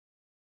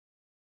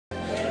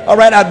All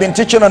right, I've been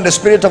teaching on the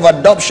spirit of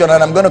adoption,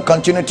 and I'm going to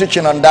continue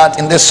teaching on that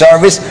in this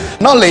service.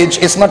 Knowledge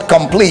is not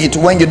complete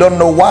when you don't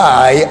know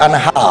why and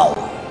how.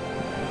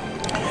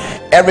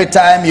 Every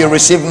time you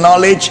receive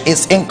knowledge,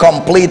 it's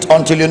incomplete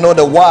until you know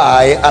the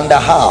why and the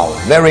how.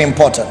 Very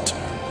important.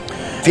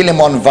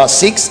 Philemon verse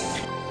 6.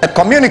 The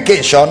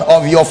communication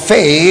of your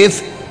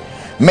faith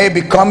may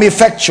become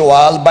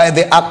effectual by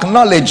the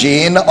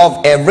acknowledging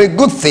of every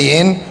good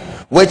thing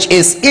which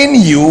is in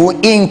you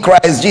in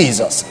Christ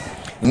Jesus.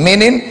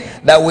 Meaning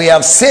that we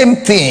have same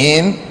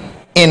thing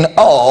in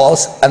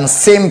us and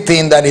same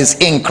thing that is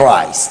in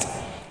Christ,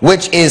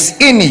 which is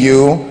in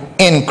you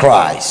in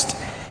Christ.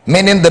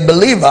 Meaning the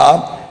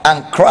believer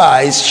and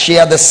Christ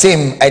share the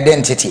same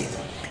identity,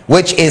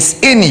 which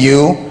is in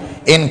you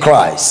in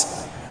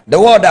Christ. The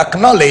word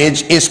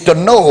acknowledge is to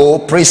know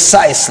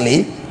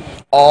precisely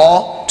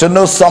or to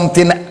know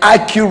something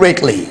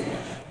accurately.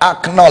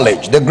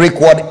 Acknowledge, the Greek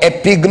word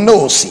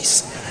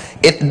epignosis.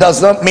 It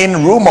does not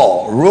mean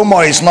rumor.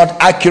 Rumor is not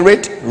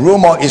accurate.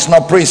 Rumor is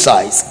not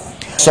precise.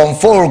 Some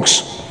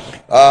folks,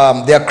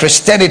 their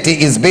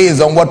Christianity is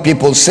based on what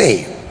people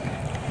say.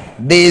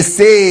 They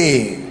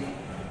say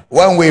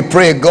when we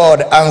pray,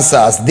 God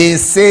answers. They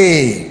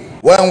say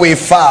when we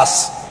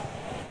fast,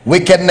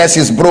 wickedness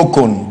is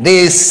broken.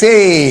 They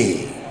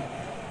say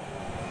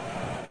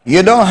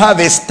you don't have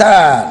a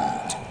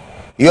stand.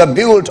 You are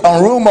built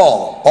on rumor,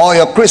 or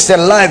your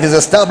Christian life is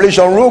established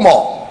on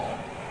rumor.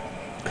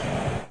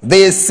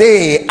 They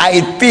say,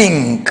 I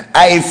think,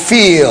 I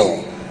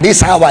feel. This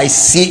is how I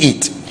see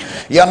it.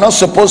 You are not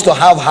supposed to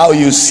have how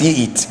you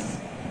see it.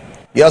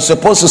 You are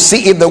supposed to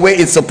see it the way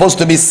it's supposed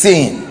to be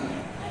seen.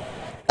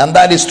 And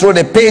that is through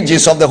the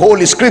pages of the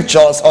Holy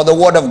Scriptures or the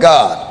Word of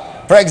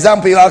God. For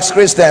example, you ask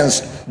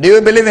Christians, do you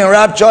believe in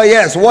rapture?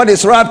 Yes. What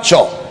is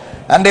rapture?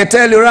 And they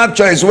tell you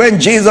rapture is when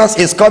Jesus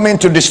is coming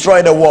to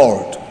destroy the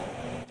world.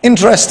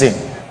 Interesting.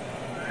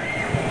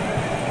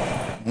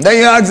 Then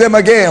you ask them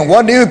again,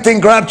 what do you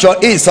think rapture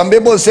is? Some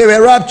people say,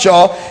 well,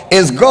 rapture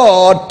is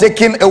God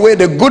taking away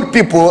the good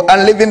people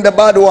and leaving the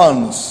bad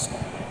ones.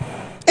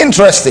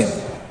 Interesting.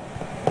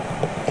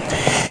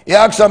 You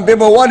ask some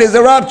people, what is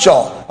the rapture?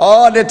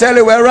 Oh, they tell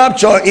you, well,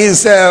 rapture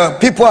is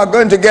people are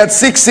going to get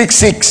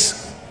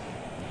 666.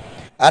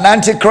 An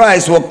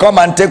antichrist will come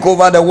and take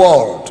over the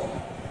world.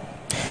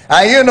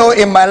 And you know,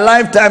 in my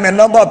lifetime, a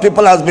number of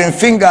people has been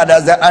fingered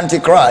as the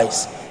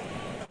antichrist.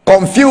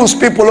 Confuse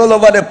people all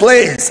over the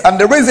place, and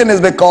the reason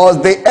is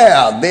because they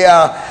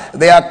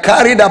are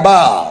carried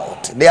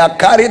about. They are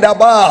carried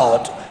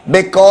about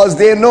because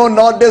they know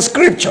not the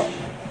scripture.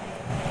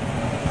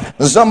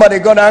 Somebody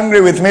got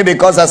angry with me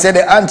because I said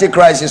the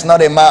Antichrist is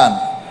not a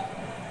man.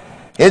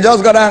 He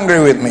just got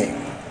angry with me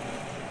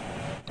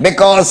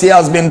because he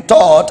has been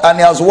taught and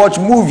he has watched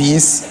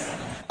movies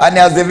and he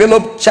has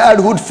developed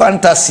childhood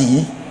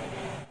fantasy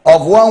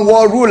of one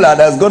world ruler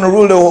that's going to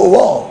rule the whole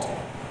world.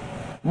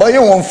 But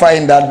you won't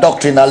find that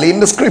doctrinally in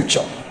the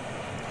scripture.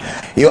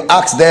 You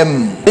ask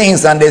them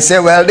things and they say,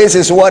 well, this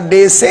is what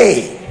they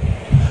say.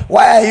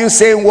 Why are you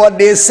saying what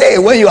they say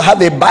when you have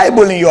a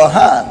Bible in your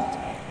hand?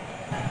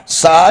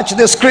 Search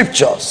the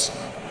scriptures,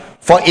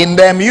 for in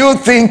them you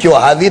think you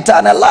have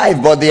eternal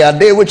life, but they are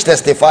they which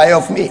testify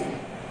of me.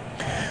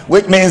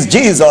 Which means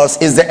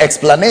Jesus is the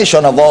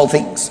explanation of all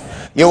things.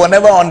 You will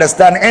never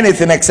understand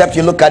anything except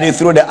you look at it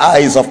through the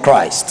eyes of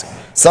Christ.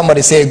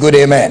 Somebody say a good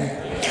amen.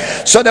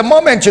 So the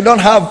moment you don't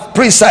have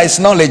precise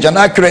knowledge and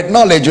accurate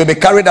knowledge, you'll be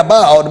carried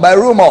about by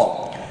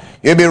rumor.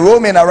 You'll be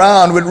roaming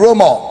around with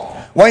rumor.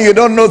 When you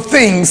don't know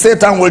things,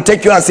 Satan will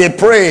take you as a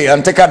prey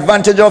and take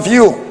advantage of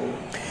you.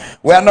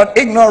 We are not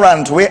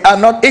ignorant. We are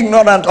not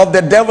ignorant of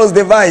the devil's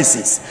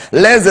devices,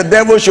 lest the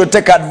devil should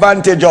take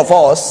advantage of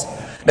us.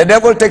 The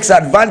devil takes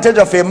advantage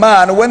of a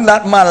man when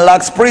that man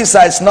lacks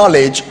precise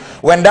knowledge.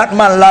 When that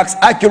man lacks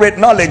accurate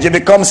knowledge, he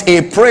becomes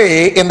a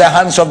prey in the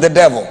hands of the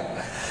devil.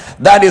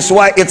 That is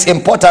why it's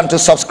important to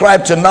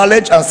subscribe to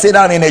knowledge and sit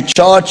down in a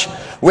church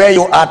where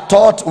you are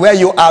taught, where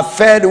you are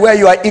fed, where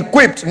you are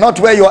equipped,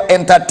 not where you are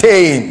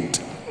entertained.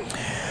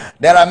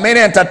 There are many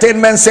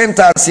entertainment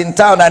centers in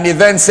town and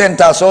event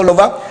centers all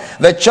over.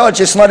 The church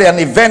is not an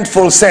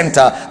eventful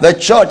center. The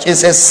church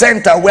is a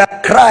center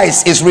where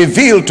Christ is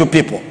revealed to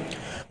people,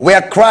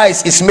 where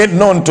Christ is made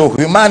known to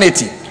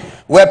humanity,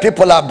 where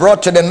people are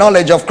brought to the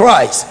knowledge of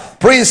Christ.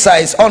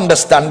 Precise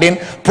understanding,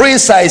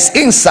 precise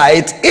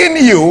insight in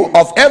you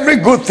of every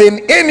good thing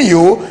in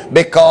you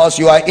because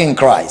you are in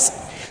Christ.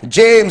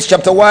 James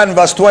chapter 1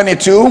 verse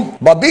 22,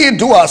 but be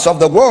doers of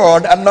the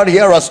word and not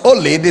hearers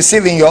only,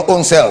 deceiving your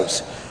own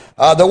selves.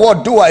 The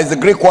word doer is the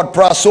Greek word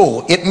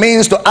praso. It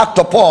means to act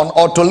upon,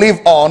 or to live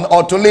on,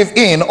 or to live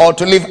in, or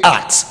to live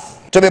at.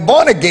 To be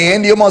born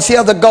again, you must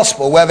hear the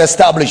gospel. We have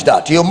established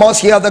that. You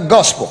must hear the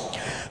gospel.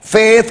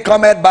 Faith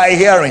cometh by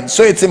hearing.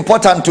 So it's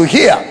important to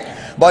hear.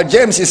 But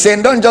James is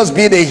saying, don't just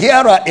be the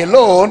hearer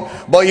alone,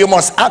 but you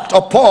must act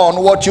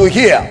upon what you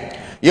hear.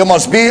 You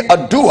must be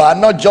a doer,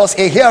 not just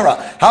a hearer.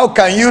 How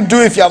can you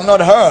do if you have not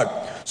heard?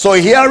 So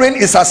hearing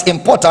is as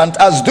important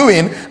as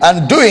doing,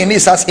 and doing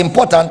is as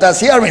important as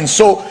hearing.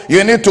 So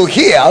you need to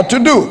hear to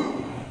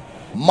do.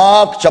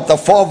 Mark chapter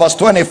 4 verse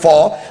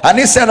 24. And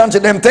he said unto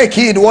them, take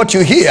heed what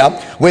you hear.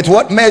 With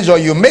what measure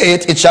you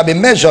made, it shall be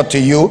measured to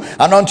you,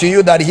 and unto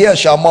you that hear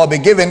shall more be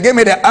given. Give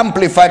me the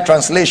amplified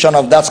translation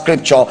of that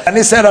scripture. And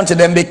he said unto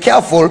them, be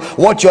careful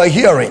what you are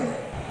hearing.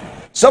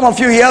 Some of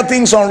you hear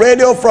things on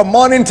radio from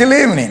morning till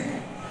evening.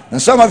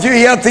 And some of you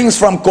hear things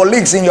from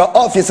colleagues in your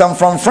office, and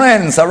from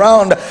friends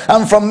around,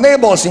 and from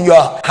neighbors in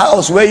your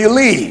house where you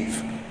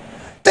live.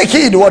 Take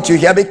heed what you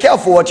hear. Be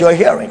careful what you are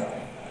hearing.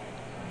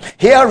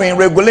 Hearing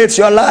regulates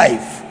your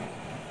life.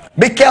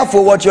 Be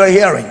careful what you're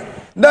hearing.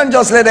 Don't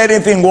just let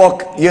anything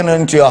walk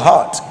into your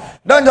heart.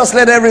 Don't just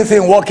let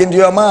everything walk into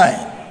your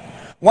mind.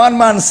 One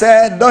man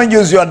said, don't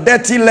use your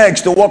dirty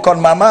legs to walk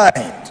on my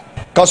mind.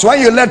 Because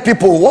when you let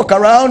people walk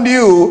around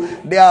you,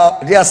 they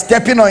are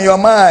stepping on your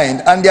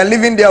mind, and they are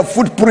leaving their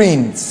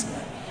footprints.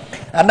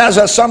 And that's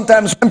why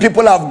sometimes when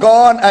people have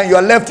gone and you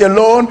are left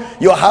alone,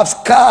 you have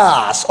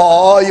scars,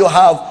 or you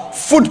have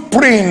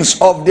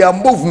footprints of their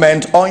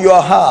movement on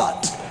your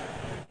heart.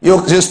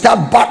 You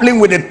start battling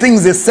with the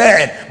things they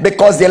said,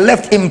 because they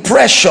left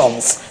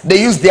impressions.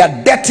 They used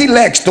their dirty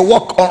legs to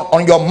walk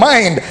on your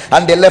mind,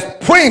 and they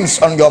left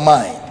prints on your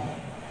mind.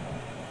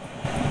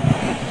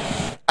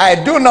 I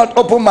do not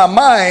open my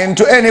mind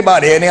to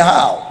anybody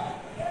anyhow.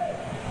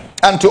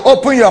 And to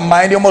open your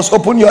mind, you must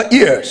open your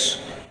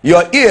ears.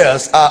 Your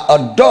ears are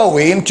a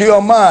doorway into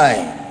your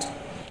mind.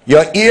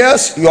 Your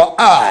ears, your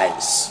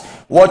eyes.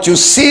 What you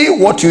see,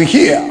 what you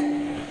hear,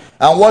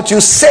 and what you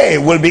say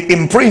will be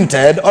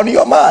imprinted on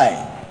your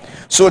mind.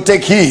 So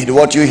take heed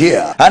what you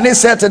hear. And he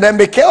said to them,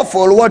 be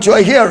careful what you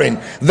are hearing.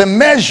 The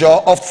measure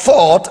of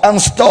thought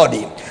and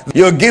study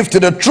you give to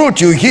the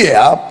truth you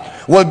hear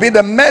will be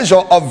the measure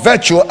of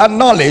virtue and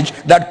knowledge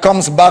that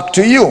comes back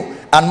to you.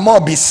 And more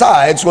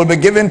besides will be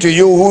given to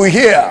you who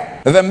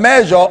hear. The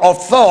measure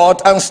of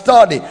thought and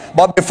study.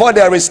 But before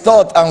there is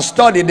thought and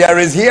study, there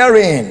is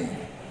hearing.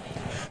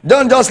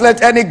 Don't just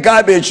let any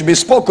garbage be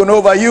spoken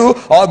over you,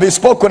 or be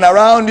spoken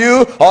around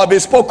you, or be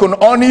spoken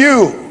on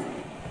you.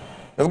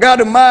 You've got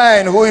to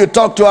mind who you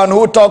talk to and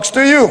who talks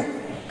to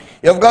you.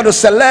 You've got to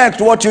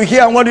select what you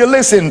hear and what you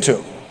listen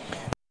to.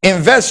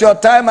 Invest your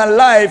time and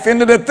life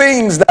into the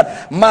things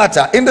that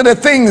matter, into the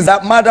things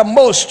that matter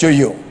most to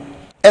you.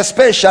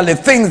 Especially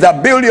things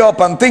that build you up,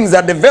 and things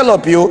that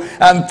develop you,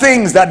 and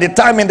things that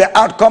determine the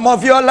outcome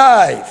of your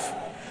life.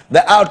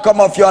 The outcome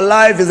of your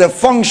life is a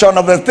function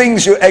of the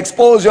things you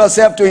expose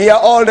yourself to hear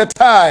all the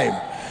time.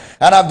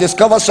 And I've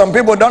discovered some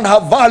people don't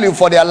have value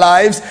for their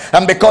lives,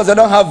 and because they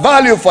don't have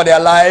value for their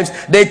lives,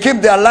 they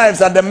keep their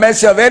lives at the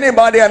mercy of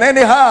anybody and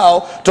anyhow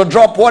to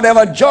drop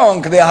whatever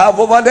junk they have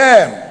over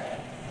them.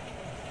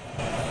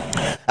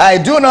 I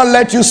do not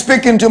let you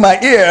speak into my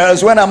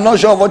ears when I'm not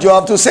sure what you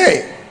have to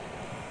say.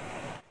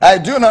 I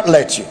do not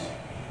let you.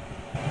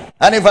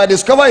 And if I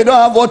discover you don't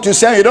have what to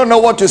say, you don't know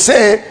what to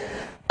say,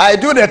 I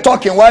do the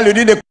talking while you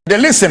do the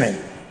listening.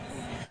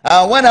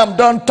 And when I'm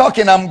done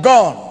talking, I'm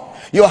gone.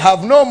 You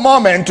have no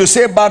moment to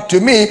say back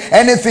to me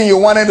anything you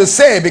wanted to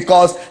say,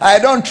 because I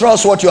don't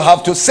trust what you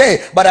have to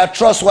say, but I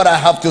trust what I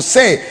have to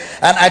say.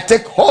 And I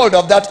take hold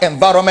of that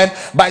environment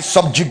by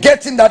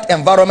subjugating that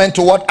environment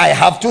to what I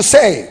have to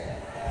say.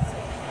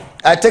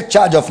 I take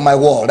charge of my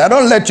world. I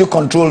don't let you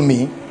control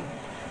me.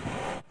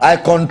 I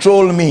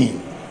control me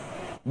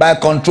by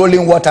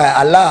controlling what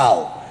I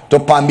allow to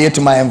permeate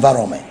my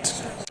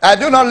environment. I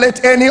do not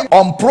let any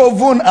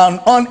unproven and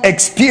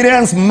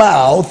unexperienced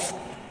mouth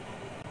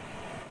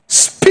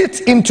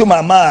spit into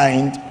my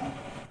mind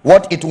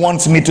what it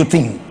wants me to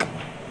think.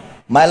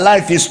 My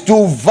life is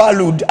too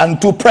valued and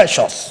too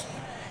precious.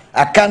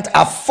 I can't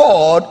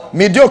afford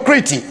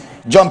mediocrity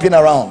jumping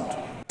around.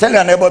 Tell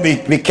your neighbor,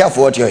 be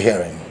careful what you're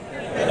hearing.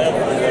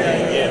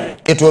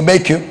 It will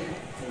make you,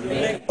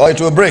 or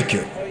it will break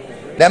you.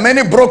 There are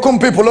many broken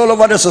people all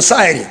over the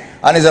society,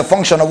 and it's a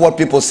function of what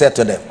people said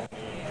to them.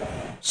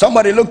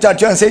 Somebody looked at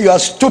you and said, you are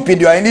stupid,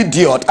 you are an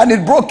idiot, and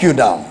it broke you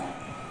down.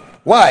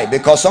 Why?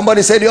 Because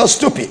somebody said you're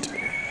stupid.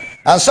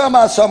 And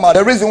somehow,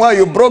 the reason why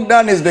you broke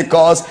down is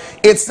because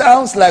it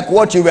sounds like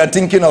what you were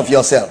thinking of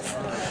yourself.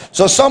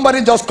 So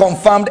somebody just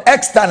confirmed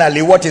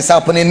externally what is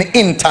happening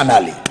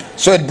internally.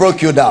 So it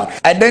broke you down.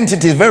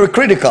 Identity is very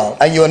critical,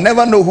 and you'll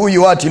never know who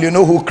you are till you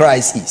know who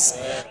Christ is.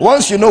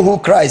 Once you know who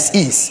Christ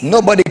is,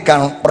 nobody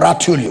can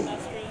rattle you.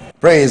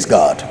 Praise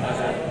God.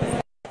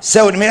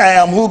 Say with me, I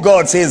am who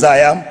God says I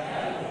am.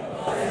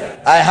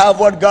 I have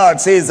what God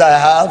says I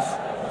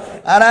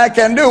have, and I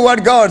can do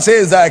what God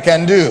says I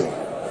can do.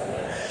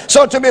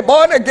 So to be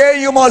born again,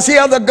 you must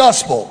hear the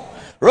gospel.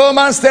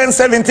 Romans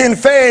 10:17,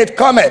 faith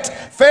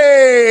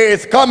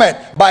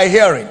cometh by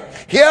hearing.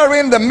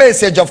 Hearing the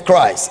message of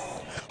Christ,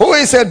 who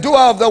is a doer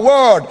of the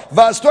word.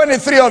 Verse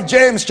 23 of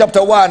James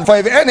chapter 1. For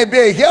if any be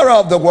a hearer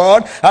of the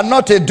word and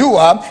not a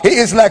doer, he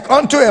is like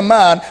unto a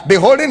man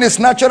beholding his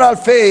natural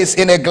face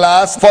in a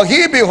glass. For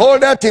he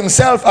beholdeth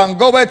himself and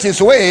goeth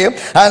his way,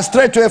 and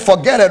straightway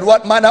forgetteth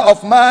what manner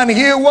of man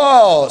he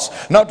was,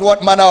 not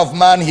what manner of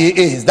man he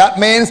is. That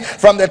means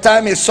from the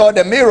time he saw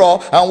the mirror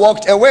and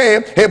walked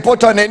away, he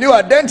put on a new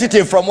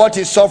identity from what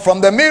he saw from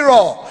the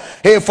mirror.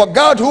 He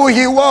forgot who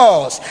he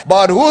was.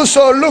 But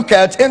whoso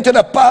looketh into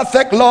the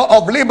perfect law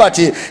of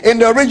liberty, in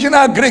the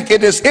original Greek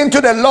it is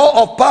into the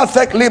law of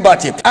perfect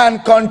liberty,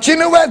 and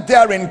continueth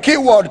therein,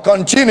 keyword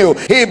continue,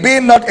 he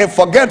being not a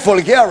forgetful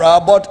hearer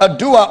but a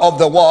doer of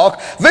the work,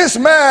 this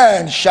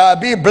man shall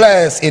be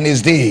blessed in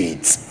his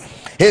deeds.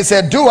 He's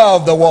a doer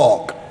of the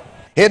work.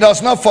 He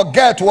does not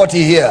forget what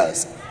he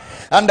hears.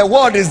 And the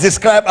word is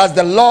described as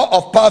the law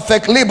of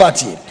perfect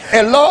liberty.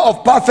 A law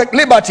of perfect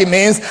liberty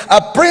means a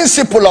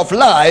principle of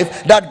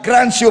life that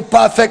grants you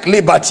perfect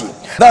liberty.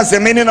 That's the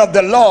meaning of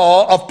the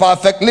law of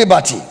perfect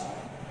liberty.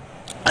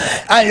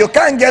 And you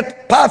can't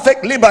get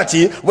perfect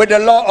liberty with the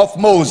law of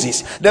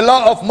Moses. The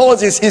law of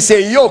Moses is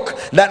a yoke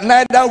that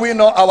neither we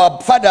nor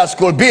our fathers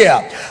could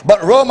bear.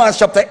 But Romans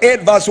chapter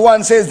 8 verse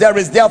 1 says, there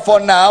is therefore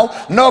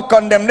now no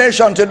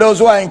condemnation to those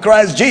who are in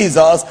Christ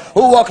Jesus,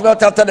 who walk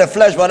not after the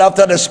flesh but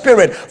after the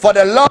Spirit. For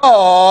the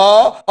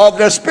law of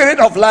the Spirit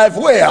of life,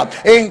 where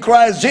in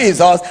Christ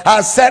Jesus,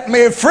 has set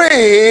me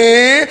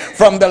free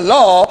from the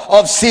law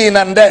of sin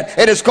and death.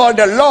 It is called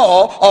the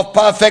law of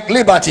perfect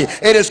liberty.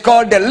 It is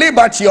called the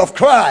liberty of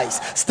Christ.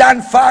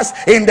 Stand fast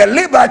in the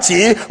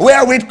liberty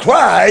wherewith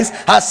Christ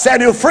has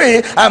set you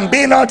free, and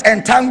be not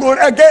entangled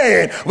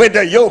again with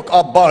the yoke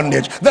of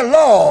bondage. The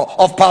law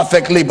of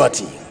perfect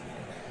liberty.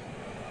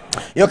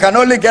 You can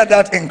only get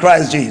that in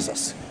Christ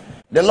Jesus.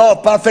 The law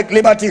of perfect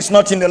liberty is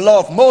not in the law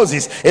of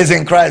Moses, it's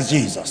in Christ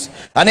Jesus.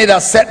 And it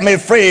has set me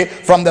free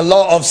from the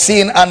law of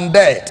sin and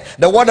death.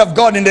 The word of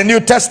God in the New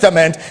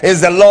Testament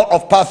is the law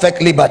of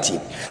perfect liberty.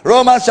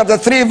 Romans chapter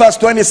 3 verse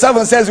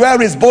 27 says, where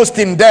is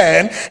boasting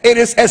then? It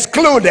is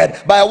excluded.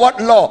 By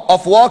what law?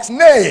 Of works?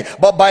 Nay,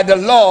 but by the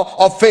law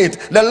of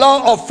faith. The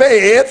law of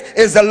faith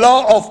is the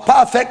law of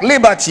perfect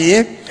liberty,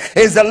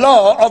 is the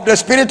law of the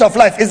Spirit of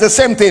life. It's the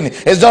same thing.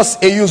 It's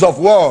just a use of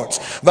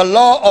words. The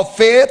law of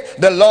faith,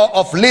 the law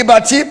of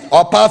liberty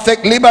or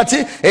perfect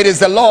liberty, it is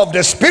the law of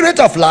the Spirit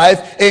of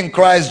life in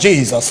Christ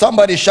Jesus.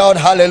 Somebody shout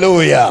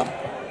hallelujah.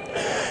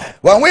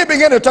 When we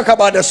begin to talk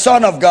about the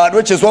Son of God,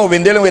 which is what we've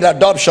been dealing with,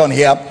 adoption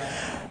here,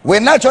 we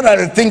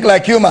naturally think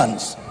like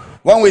humans.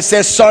 When we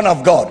say Son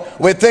of God,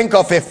 we think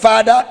of a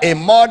father, a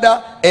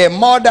mother, a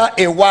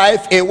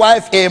wife,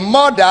 a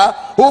mother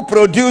who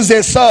produces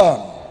a son.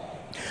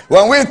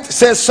 When we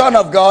say Son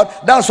of God,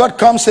 that's what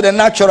comes to the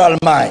natural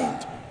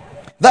mind.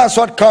 That's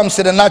what comes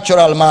to the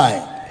natural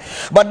mind.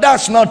 But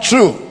that's not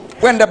true.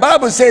 When the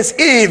Bible says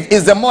Eve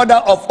is the mother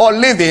of all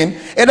living,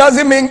 it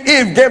doesn't mean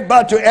Eve gave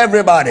birth to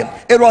everybody.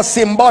 It was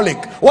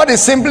symbolic. What it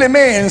simply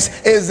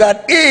means is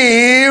that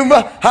Eve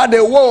had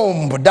a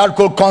womb that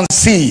could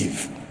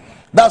conceive.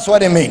 That's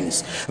what it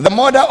means. The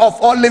mother of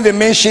all living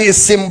means she is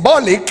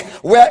symbolic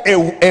where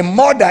a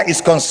mother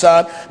is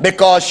concerned,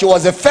 because she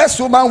was the first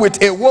woman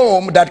with a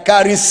womb that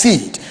carries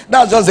seed.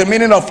 That's just the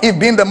meaning of Eve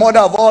being the mother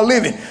of all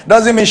living.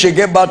 Doesn't mean she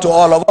gave birth to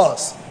all of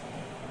us.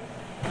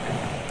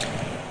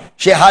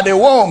 She had a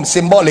womb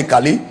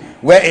symbolically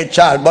where a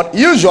child, but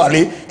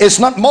usually it's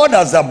not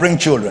mothers that bring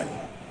children.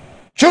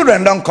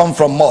 Children don't come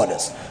from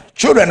mothers.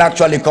 Children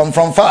actually come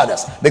from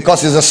fathers,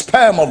 because it's the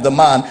sperm of the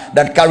man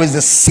that carries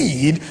the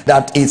seed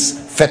that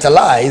is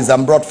fertilized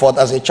and brought forth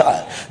as a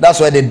child. That's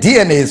why the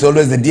DNA is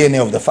always the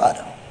DNA of the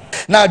father.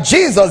 Now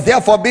Jesus,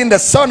 therefore, being the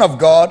Son of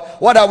God,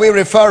 what are we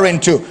referring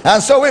to?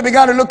 And so we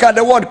began to look at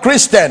the word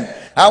Christian.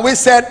 And we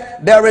said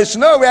there is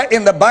nowhere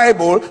in the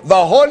Bible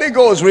the Holy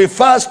Ghost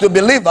refers to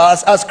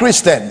believers as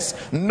Christians.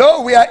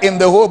 Nowhere in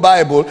the whole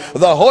Bible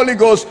the Holy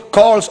Ghost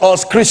calls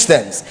us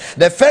Christians.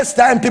 The first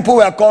time people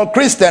were called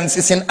Christians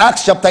is in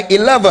Acts chapter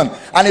 11.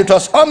 And it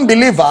was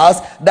unbelievers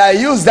that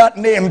used that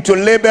name to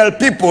label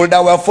people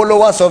that were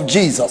followers of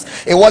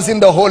Jesus. It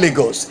wasn't the Holy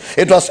Ghost.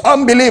 It was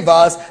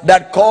unbelievers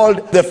that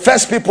called the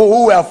first people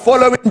who were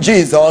following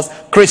Jesus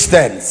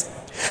Christians.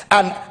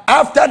 And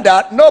after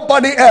that,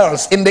 nobody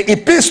else in the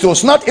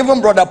epistles, not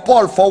even Brother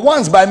Paul, for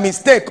once by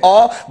mistake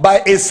or by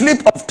a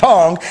slip of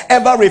tongue,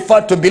 ever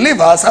referred to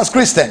believers as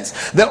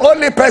Christians. The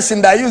only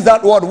person that used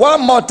that word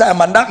one more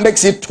time, and that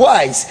makes it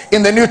twice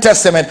in the New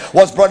Testament,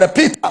 was Brother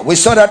Peter. We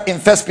saw that in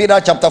 1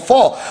 Peter chapter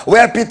 4,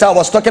 where Peter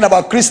was talking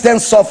about Christian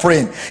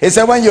suffering. He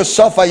said when you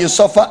suffer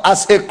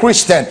as a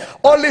Christian.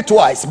 Only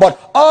twice.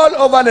 But all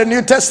over the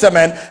New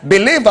Testament,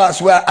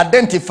 believers were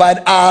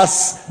identified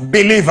as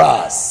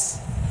believers.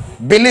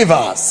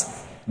 Believers.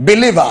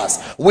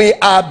 We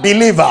are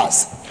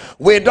believers.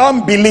 We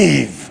don't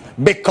believe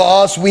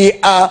because we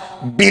are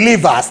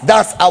believers.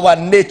 That's our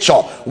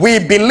nature. We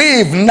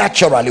believe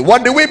naturally.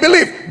 What do we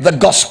believe? The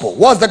gospel.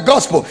 What's the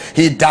gospel?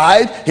 He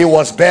died, he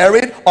was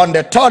buried, on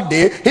the third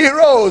day he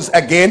rose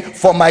again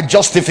for my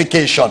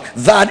justification.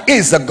 That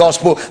is the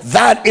gospel.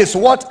 That is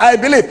what I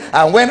believe.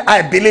 And when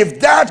I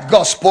believe that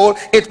gospel,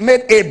 it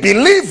made a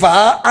believer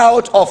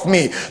out of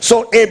me.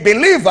 So a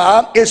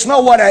believer is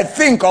not what I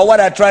think or what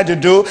I try to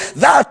do.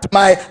 That's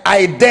my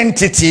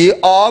identity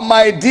or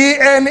my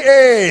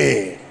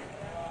DNA.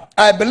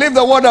 I believe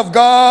the word of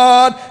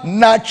God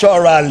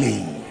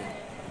naturally.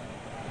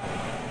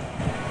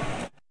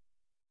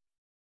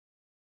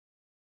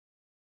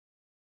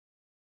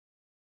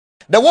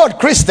 The word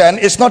Christian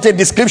is not a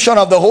description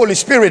of the Holy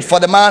Spirit for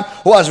the man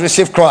who has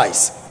received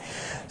Christ.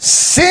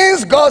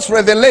 Since God's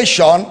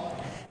revelation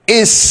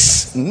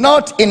is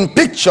not in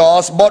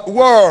pictures but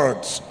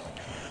words,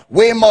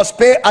 we must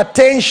pay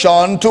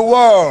attention to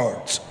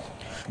words.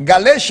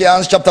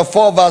 Galatians chapter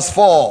 4 verse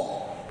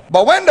 4.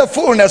 But when the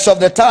fullness of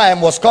the time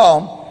was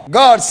come,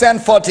 God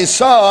sent forth his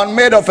Son,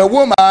 made of a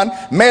woman,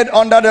 made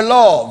under the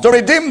law, to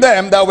redeem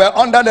them that were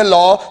under the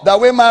law, that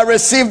we might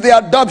receive the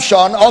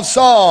adoption of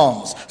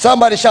sons.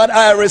 Somebody shout,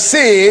 I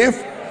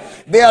receive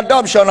the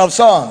adoption of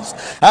sons.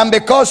 And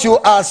because you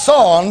are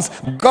sons,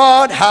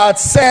 God hath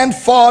sent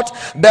forth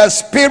the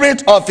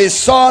Spirit of his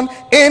Son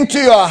into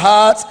your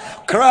hearts,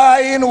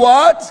 crying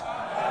what?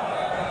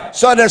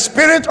 So the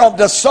Spirit of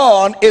the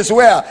Son is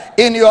where?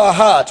 In your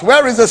heart.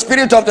 Where is the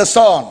Spirit of the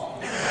Son?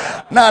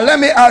 Now let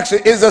me ask you,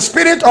 is the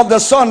Spirit of the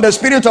Son the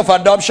Spirit of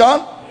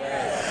adoption?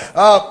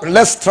 Yes.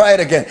 Let's try it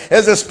again.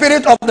 Is the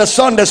Spirit of the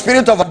Son the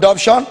Spirit of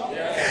adoption?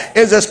 Yes.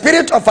 Is the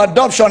Spirit of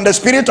adoption the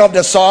Spirit of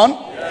the Son?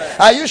 Yes.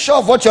 Are you sure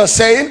of what you're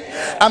saying?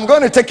 Yes. I'm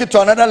going to take it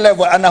to another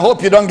level, and I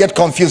hope you don't get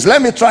confused.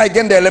 Let me try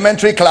again the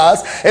elementary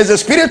class. Is the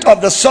Spirit of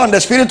the Son the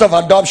Spirit of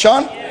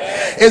adoption?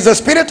 Yes. Is the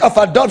Spirit of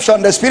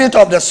adoption the Spirit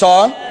of the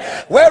Son?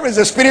 Yes. Where is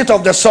the Spirit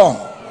of the Son?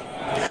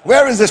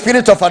 Where is the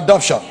Spirit of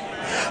adoption?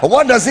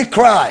 What does he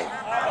cry?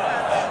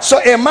 So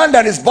a man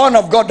that is born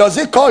of God, does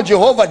he call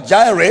Jehovah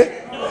Jireh?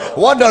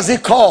 What does he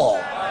call?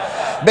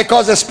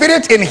 Because the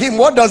Spirit in him,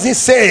 what does he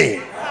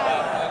say?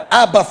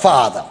 Abba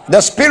Father. The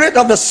Spirit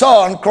of the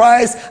Son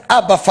cries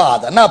Abba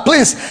Father. Now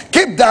please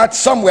keep that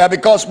somewhere,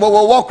 because we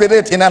will walk with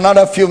it in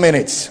another few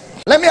minutes.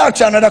 Let me ask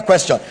you another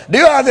question. Do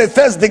you have a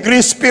first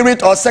degree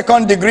spirit, or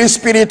second degree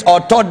spirit, or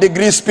third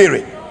degree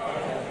spirit?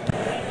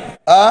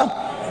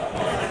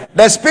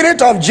 The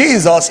Spirit of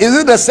Jesus, is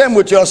it the same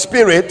with your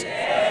spirit?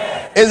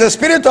 Is the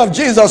Spirit of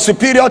Jesus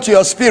superior to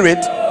your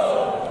spirit?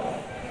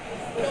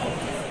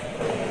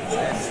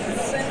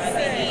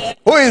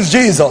 Who is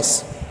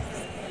Jesus?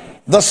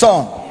 The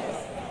Son.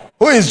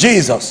 Who is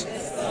Jesus?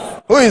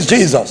 Who is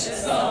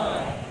Jesus?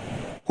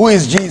 Who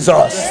is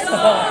Jesus?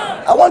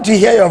 I want to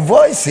hear your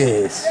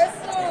voices.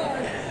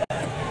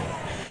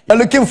 You're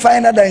looking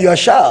finer than your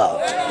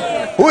shout.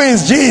 Who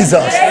is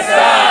Jesus?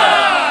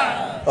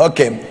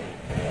 Okay.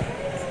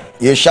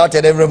 You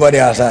shouted everybody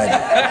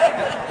outside.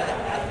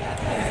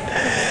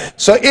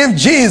 So if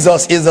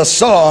Jesus is the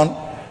Son,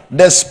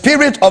 the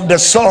Spirit of the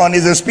Son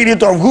is the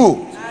Spirit of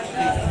who?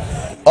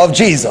 Of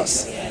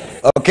Jesus.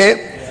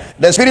 Okay?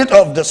 The Spirit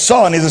of the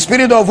Son is the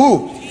Spirit of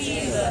who?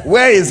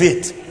 Where is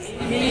it?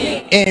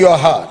 In your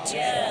heart.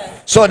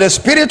 So the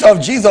Spirit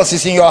of Jesus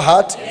is in your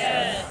heart?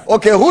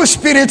 Okay, whose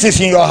Spirit is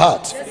in your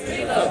heart?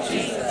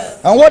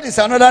 And what is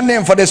another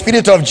name for the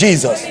Spirit of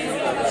Jesus?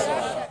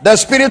 The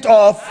Spirit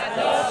of?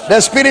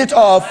 The Spirit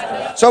of?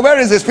 So where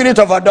is the Spirit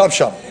of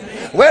adoption?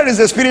 Where is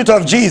the Spirit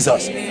of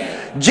Jesus?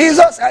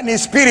 Jesus and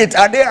his Spirit,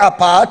 are they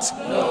apart?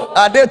 No.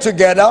 Are they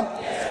together?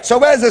 Yes. So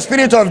where is the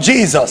Spirit of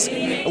Jesus?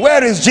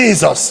 Where is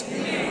Jesus?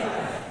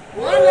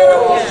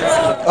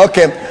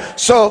 Okay,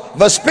 so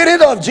the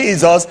Spirit of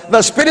Jesus,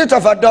 the Spirit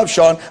of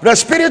adoption, the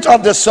Spirit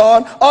of the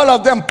Son, all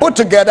of them put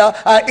together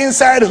are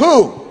inside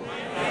who?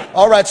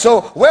 All right, so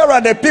where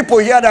are the people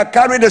here that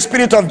carry the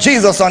Spirit of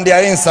Jesus on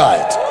their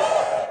inside?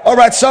 All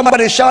right,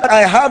 somebody shout,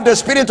 I have the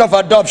Spirit of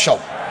adoption,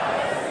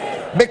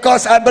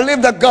 because I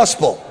believe the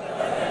gospel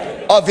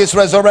of his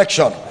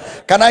resurrection.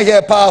 Can I hear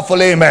a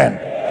powerful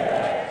amen?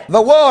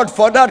 The word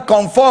for that,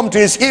 conformed to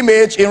his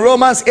image, in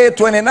Romans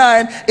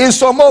 8:29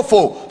 is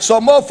somorpho.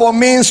 Somorpho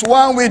means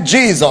one with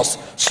Jesus.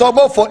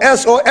 Somorpho,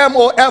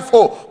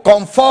 S-O-M-O-F-O,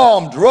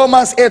 conformed.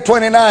 Romans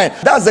 8:29.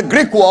 That's the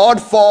Greek word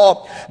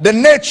for the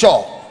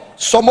nature.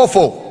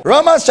 Somorpho.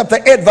 Romans chapter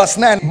 8 verse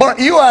 9. But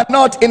you are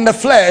not in the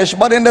flesh,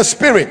 but in the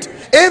spirit,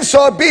 if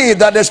so be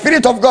that the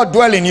Spirit of God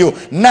dwell in you.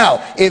 Now,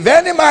 if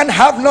any man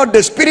have not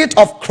the Spirit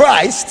of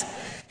Christ,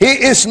 he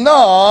is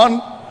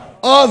none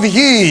of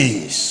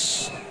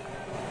his.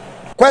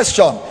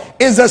 Question: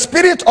 is the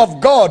Spirit of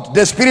God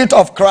the Spirit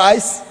of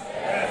Christ?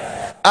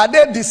 Yes. Are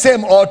they the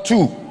same or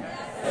two?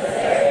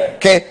 Yes.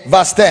 Okay,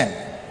 verse 10.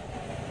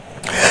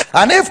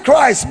 And if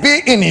Christ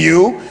be in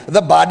you,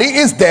 the body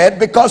is dead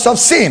because of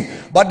sin,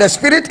 but the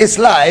Spirit is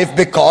life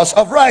because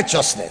of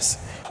righteousness.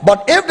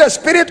 But if the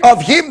Spirit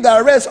of him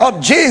that raised up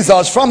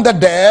Jesus from the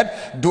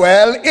dead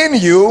dwell in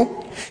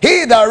you,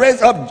 he that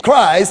raised up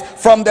Christ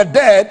from the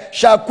dead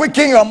shall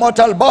quicken your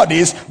mortal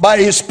bodies by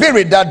his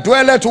Spirit that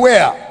dwelleth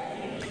where?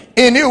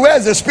 In you. Where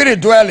is the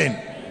Spirit dwelling?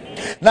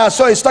 Now,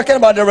 so he's talking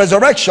about the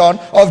resurrection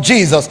of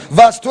Jesus.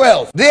 Verse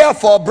 12.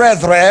 Therefore,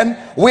 brethren,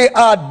 we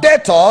are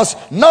debtors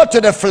not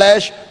to the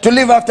flesh, to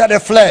live after the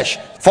flesh.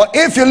 For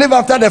if you live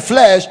after the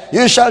flesh,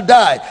 you shall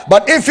die.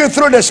 But if you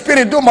through the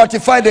Spirit do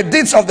mortify the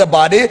deeds of the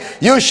body,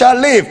 you shall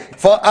live.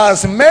 For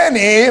as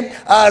many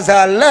as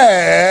are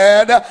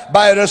led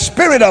by the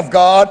Spirit of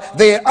God,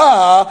 they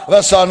are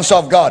the sons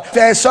of God. If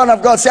you're a son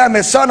of God, say, I'm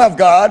a son of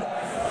God,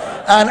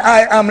 and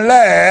I am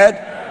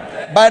led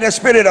by the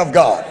Spirit of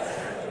God.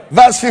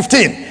 Verse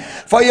 15.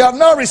 For you have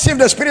not received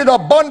the spirit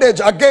of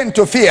bondage again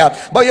to fear,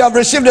 but you have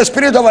received the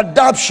spirit of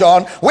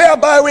adoption,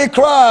 whereby we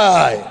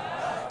cry,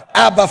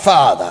 Abba,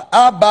 Father.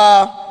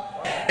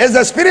 Abba is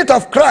the spirit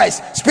of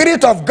Christ,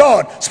 spirit of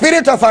God,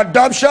 spirit of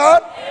adoption.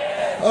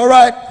 All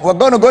right, we're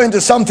going to go into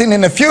something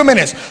in a few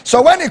minutes.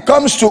 So when it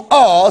comes to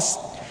us,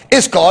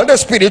 it's called the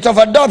spirit of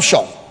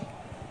adoption,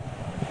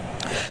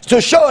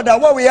 to show that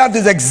what we have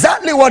is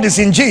exactly what is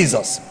in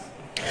Jesus.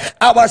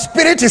 Our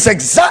spirit is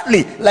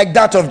exactly like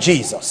that of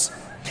Jesus.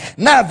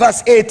 Now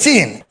verse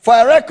 18, for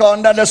I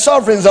reckon that the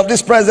sufferings of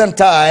this present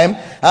time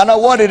are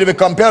not worthy to be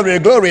compared with the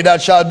glory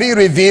that shall be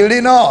revealed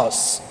in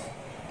us.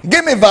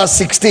 Give me verse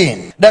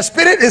 16. The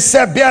spirit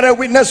itself beareth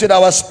witness with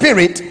our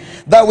spirit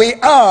that we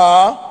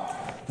are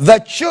the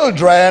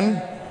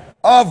children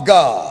of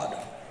God.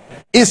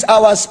 Is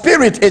our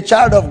spirit a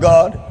child of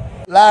God?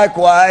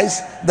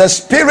 Likewise, the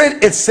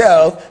spirit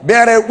itself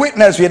beareth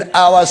witness with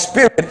our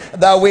spirit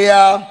that we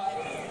are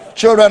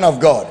children of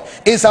God.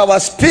 Is our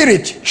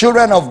spirit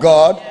children of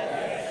God?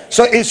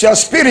 So is your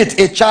spirit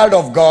a child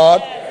of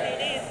God?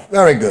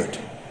 Very good.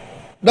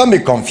 Don't be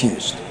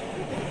confused.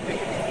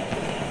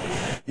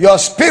 Your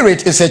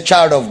spirit is a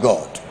child of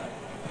God.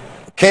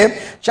 Okay?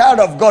 Child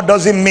of God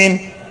doesn't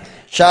mean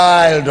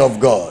child of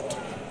God.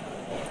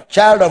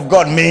 Child of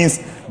God means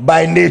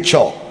by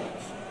nature,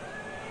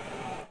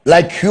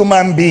 like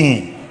human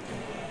being.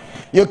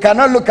 You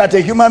cannot look at a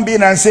human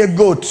being and say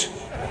goat.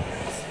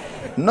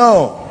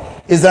 No,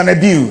 it's an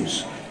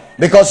abuse,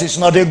 because it's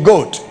not a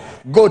goat.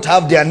 Goat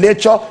have their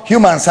nature,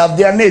 humans have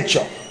their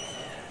nature.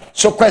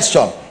 So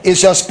question,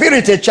 is your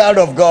spirit a child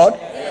of God?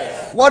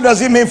 Yes. What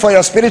does it mean for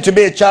your spirit to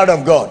be a child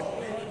of God?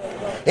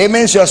 It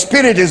means your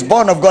spirit is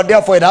born of God,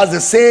 therefore it has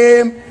the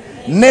same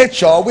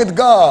nature with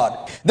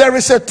God. There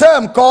is a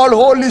term called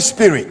Holy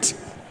Spirit.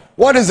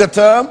 What is the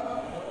term?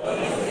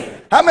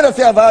 How many of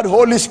you have heard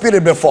Holy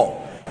Spirit before?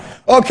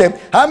 Okay,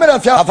 how many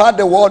of you have heard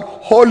the word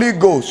Holy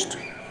Ghost?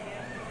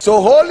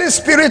 So Holy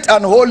Spirit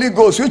and Holy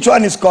Ghost, which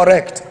one is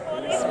correct?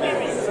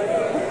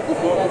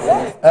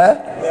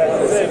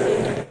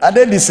 Are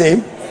they the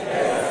same?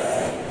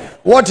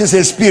 What is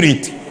a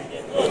spirit?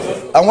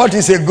 And what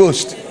is a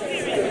ghost?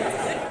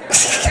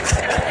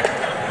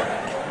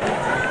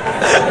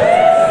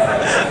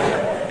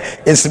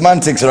 It's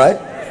semantics, right?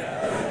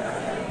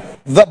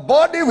 The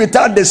body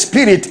without the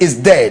spirit is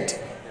dead.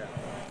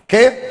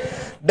 Okay?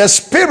 The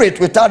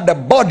spirit without the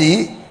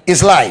body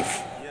is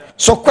life.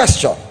 So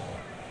question,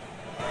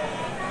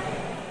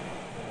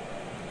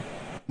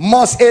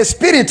 must a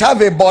spirit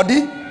have a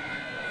body?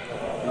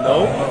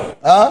 No.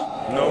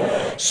 Huh?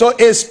 No. So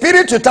a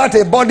spirit without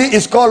a body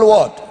is called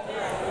what?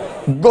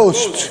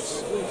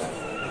 Ghost.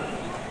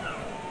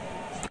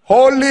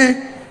 Holy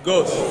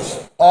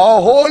Ghost.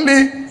 or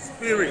Holy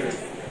Spirit.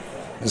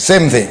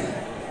 same thing.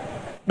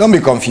 Don't be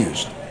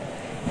confused.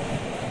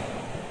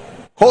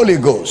 Holy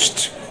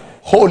Ghost,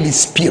 Holy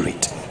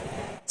Spirit,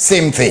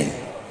 same thing.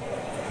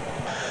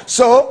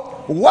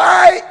 So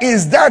why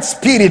is that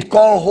spirit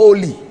called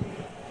holy?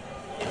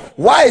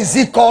 Why is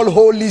it called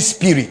Holy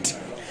Spirit?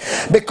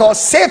 Because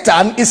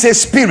Satan is a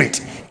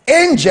spirit,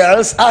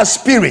 angels are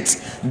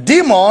spirits,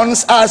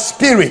 demons are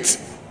spirits.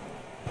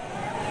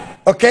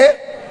 Okay?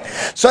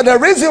 So the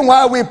reason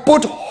why we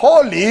put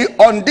holy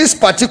on this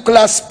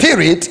particular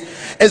spirit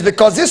is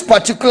because this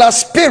particular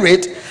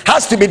spirit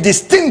has to be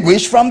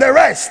distinguished from the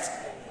rest,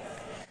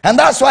 and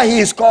that's why he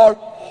is called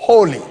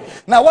holy.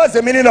 Now what's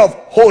the meaning of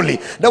holy?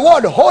 The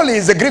word holy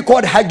is the Greek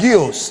word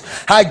hagios.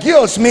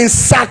 Hagios means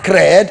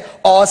sacred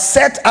or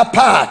set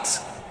apart.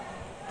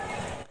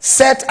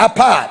 Set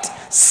apart,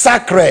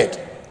 sacred,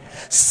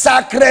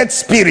 sacred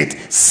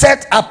spirit,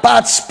 set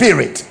apart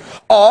spirit,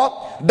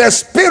 or the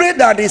spirit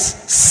that is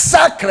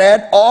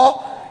sacred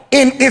or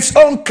in its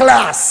own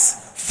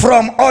class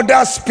from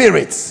other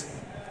spirits.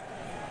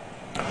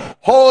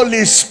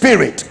 Holy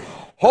Spirit,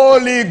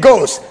 Holy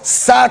Ghost,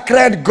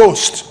 sacred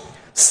ghost,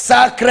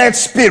 sacred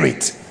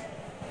spirit,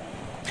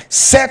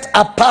 set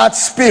apart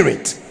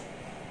spirit.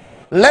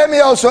 Let me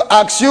also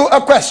ask you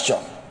a question.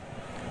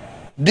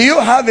 Do you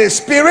have a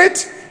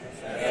spirit?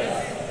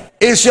 Yes.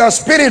 Is your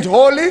spirit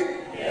holy?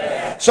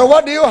 Yes. So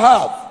what do you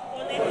have?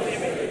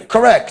 Holy.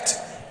 Correct.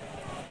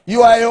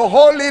 You are a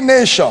holy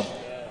nation.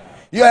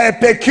 You are a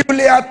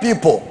peculiar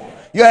people.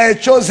 You are a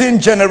chosen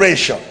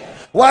generation.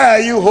 Why are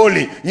you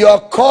holy? You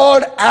are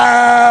called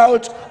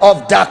out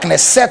of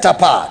darkness, set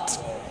apart.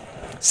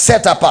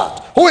 Set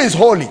apart. Who is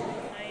holy?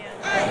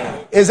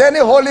 Is any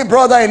holy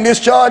brother in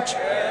this church?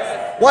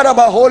 What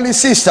about holy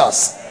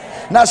sisters?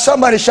 Now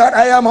somebody shout,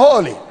 I am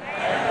holy.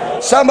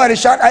 Somebody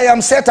shout, I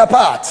am set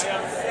apart.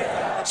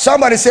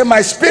 Somebody say,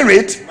 my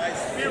spirit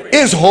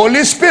is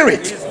Holy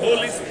Spirit.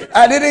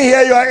 I didn't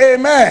hear your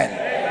amen.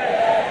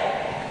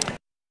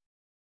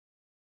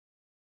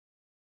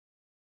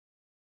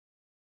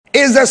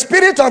 Is the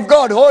Spirit of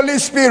God Holy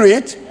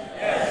Spirit?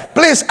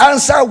 Please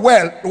answer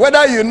well,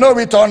 whether you know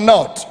it or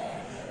not.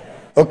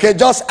 Okay,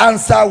 just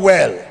answer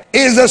well.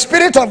 Is the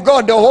Spirit of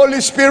God the Holy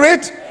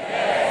Spirit?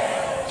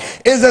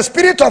 Is the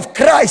Spirit of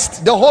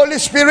Christ the Holy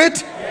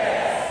Spirit?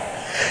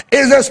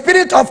 Is the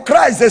Spirit of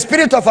Christ the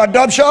Spirit of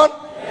adoption?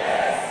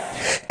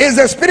 Is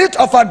the spirit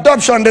of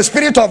adoption the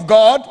spirit of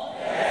God?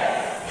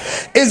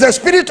 Yes. Is the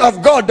spirit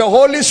of God the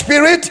Holy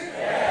Spirit?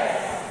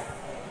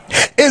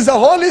 Yes. Is the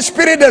Holy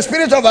Spirit the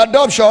spirit of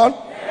adoption?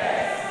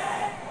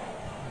 Yes.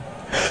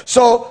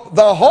 So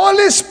the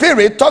Holy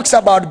Spirit talks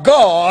about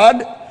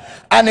God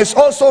and is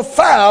also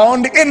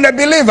found in the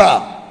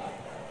believer.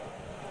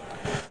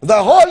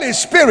 The Holy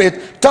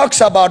Spirit talks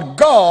about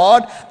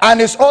God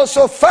and is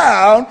also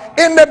found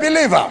in the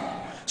believer.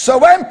 So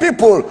when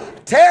people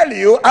tell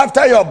you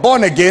after you're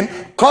born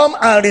again, come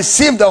and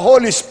receive the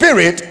Holy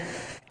Spirit,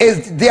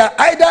 they are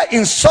either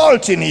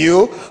insulting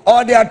you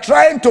or they are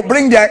trying to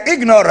bring their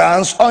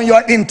ignorance on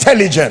your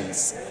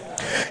intelligence.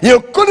 You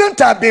couldn't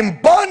have been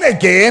born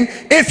again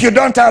if you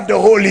don't have the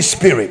Holy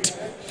Spirit.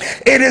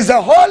 It is the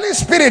Holy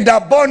Spirit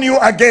that born you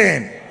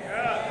again.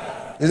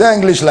 Is there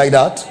English like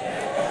that?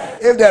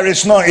 If there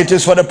is none, it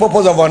is for the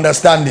purpose of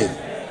understanding.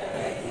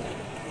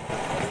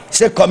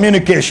 Say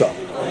communication.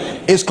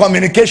 It's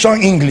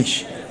communication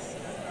English.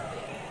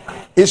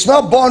 It's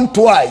not born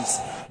twice.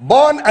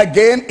 Born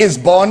again is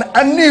born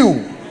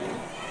anew.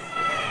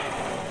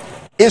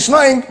 It's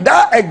not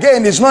that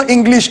again is not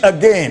English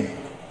again.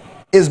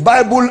 It's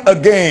Bible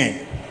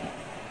again.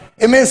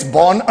 It means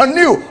born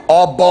anew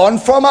or born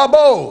from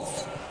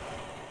above.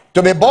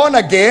 To be born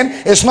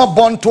again is not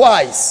born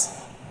twice.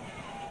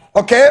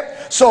 Okay,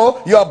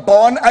 so you're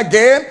born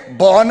again,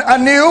 born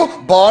anew,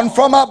 born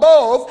from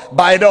above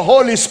by the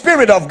Holy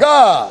Spirit of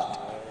God.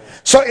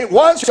 So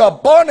once you're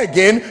born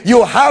again,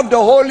 you have the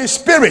Holy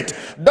Spirit.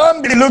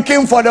 Don't be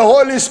looking for the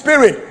Holy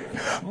Spirit.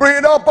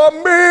 Breathe upon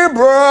me,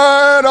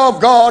 breath of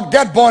God.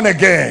 Get born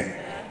again.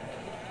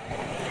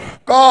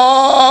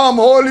 Come,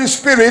 Holy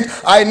Spirit,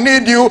 I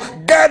need you.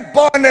 Get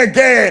born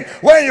again.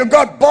 When you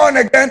got born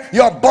again,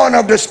 you're born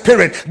of the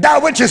Spirit.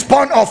 That which is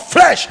born of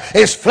flesh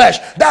is flesh.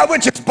 That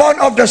which is born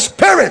of the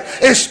Spirit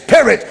is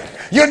spirit.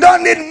 You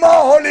don't need more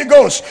Holy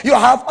Ghost. You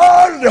have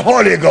all the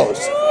Holy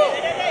Ghost.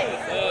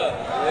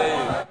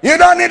 You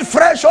don't need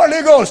fresh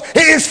Holy Ghost.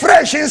 He is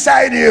fresh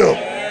inside you.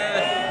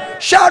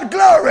 Shout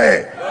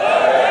glory.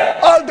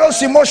 All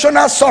those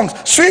emotional songs,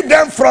 sweep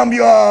them from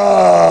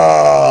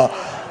your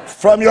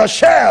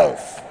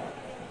shelf.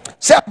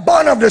 Say, I'm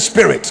born of the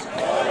Spirit.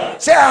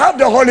 Say, I have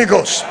the Holy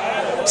Ghost.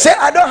 Say,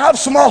 I don't have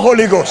small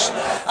Holy Ghost.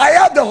 I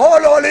have the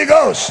whole Holy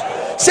Ghost.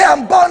 Say,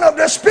 I'm born of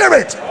the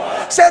Spirit.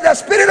 Say, the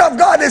Spirit of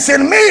God is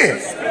in me.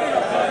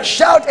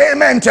 Shout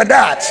amen to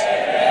that.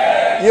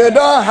 You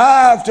don't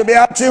have to be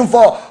asking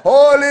for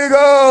Holy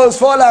Ghost,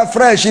 fall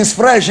afresh. It's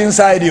fresh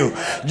inside you.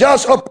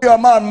 Just open your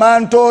mouth,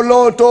 man,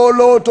 tolo,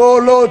 tolo,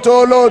 tolo,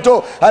 tolo,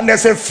 tolo, and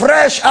there's a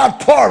fresh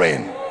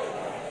outpouring.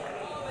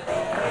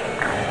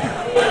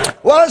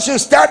 Once you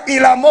start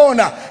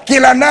Ilamona,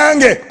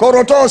 Kilanange,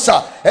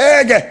 Korotosa,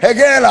 Ege,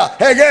 Hegela,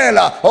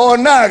 Hegela,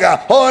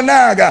 Onaga,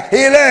 Onaga,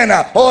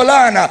 Helena,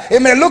 Olana, it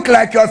may look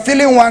like you're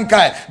feeling one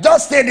kind.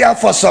 Just stay there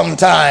for some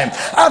time.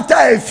 After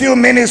a few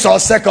minutes or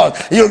seconds,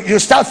 you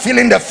start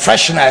feeling the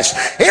freshness.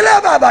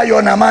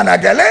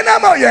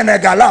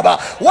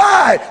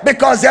 Why?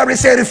 Because there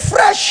is a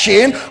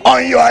refreshing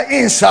on your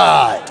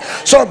inside.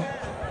 So,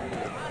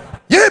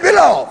 you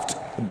beloved,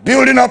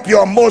 building up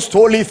your most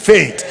holy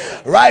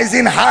faith,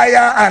 rising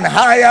higher and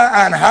higher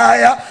and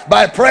higher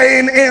by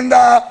praying in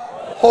the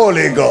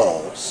Holy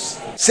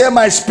Ghost. Say,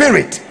 my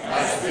spirit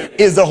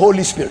is the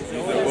Holy Spirit.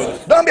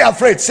 Don't be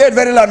afraid. Say it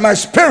very loud. My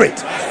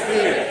spirit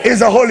is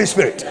the Holy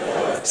Spirit.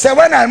 Say,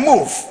 when I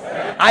move,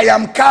 I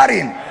am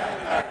carrying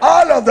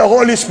all of the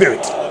Holy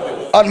Spirit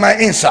on my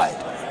inside,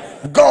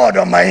 God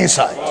on my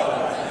inside.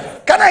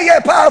 Can I hear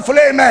a powerful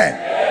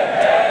amen?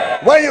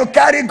 When you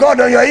carry God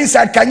on your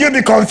inside, can you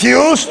be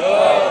confused?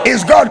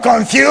 Is God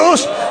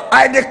confused?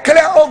 I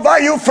declare over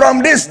you from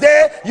this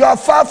day, you are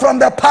far from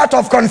the path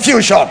of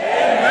confusion.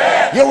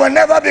 You will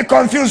never be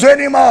confused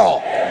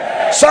anymore.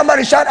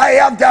 Somebody shout, I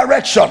have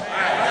direction.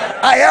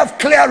 I have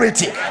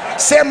clarity.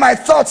 Say, my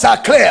thoughts are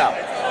clear.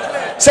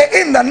 Say,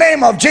 in the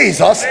name of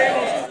Jesus,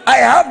 I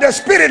have the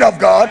Spirit of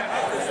God.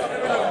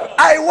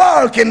 I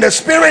walk in the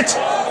Spirit,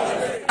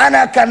 and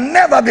I can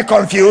never be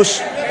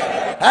confused,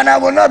 and I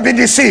will not be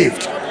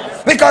deceived.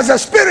 Because the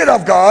Spirit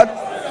of God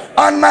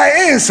on my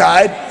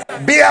inside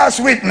bears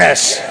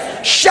witness.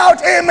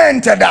 Shout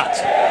amen to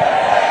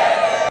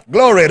that.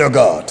 Glory to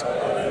God.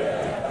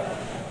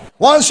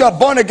 Once you're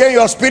born again,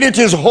 your spirit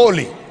is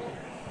holy.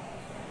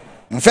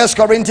 In 1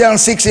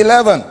 Corinthians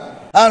 6:11,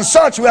 and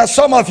such were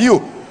some of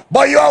you,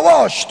 but you are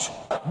washed,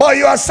 but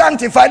you are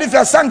sanctified. If you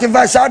are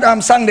sanctified, shout, I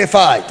am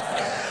sanctified.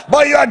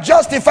 But you are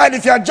justified.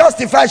 If you are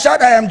justified,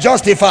 shout, I am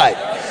justified.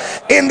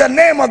 In the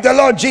name of the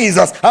Lord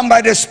Jesus and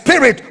by the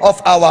Spirit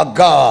of our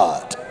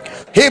God.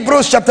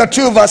 Hebrews chapter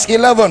 2 verse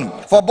 11.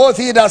 For both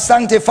he that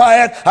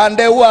sanctified and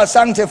they who are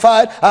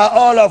sanctified are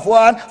all of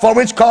one, for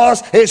which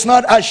cause he is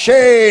not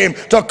ashamed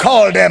to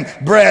call them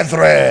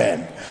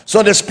brethren.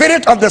 So the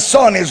Spirit of the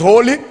Son is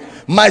holy.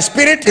 My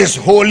spirit is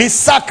holy,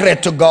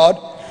 sacred to God.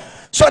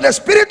 So the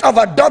Spirit of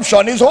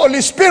adoption is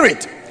Holy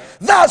Spirit.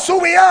 That's who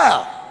we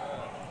are.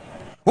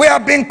 We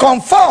have been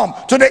conformed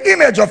to the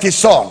image of his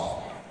Son.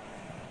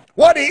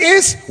 What he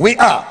is, we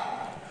are.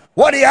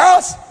 What he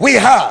has, we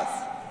have.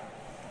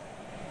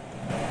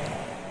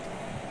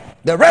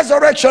 The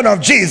resurrection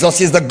of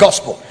Jesus is the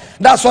gospel.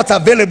 That's what's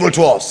available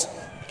to us.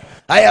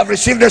 I have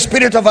received the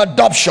spirit of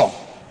adoption.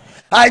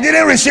 I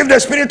didn't receive the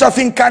spirit of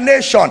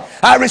incarnation.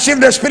 I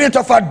received the spirit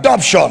of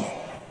adoption.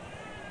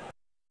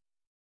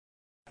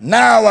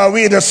 Now are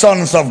we the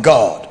sons of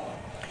God.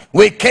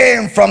 We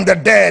came from the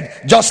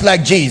dead just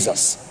like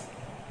Jesus.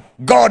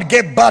 God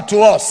gave birth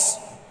to us.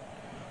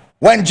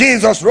 When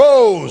Jesus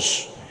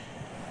rose,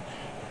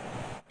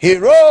 he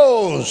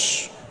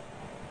rose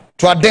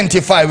to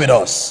identify with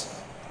us.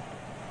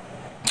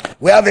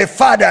 We have a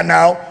father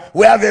now,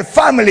 we have a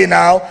family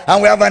now,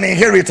 and we have an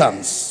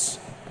inheritance.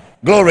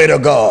 Glory to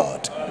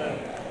God.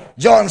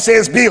 John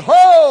says,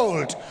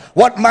 behold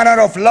what manner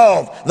of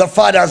love the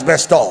Father has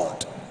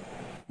bestowed.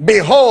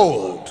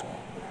 Behold.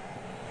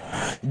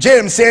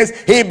 James says,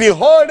 he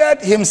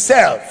beholdeth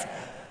himself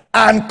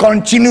and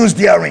continues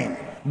therein.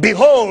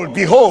 Behold,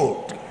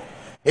 behold.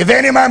 If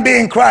any man be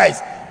in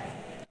Christ,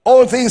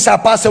 all things are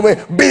passed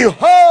away.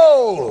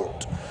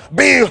 Behold,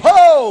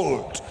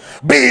 behold,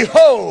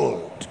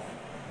 behold.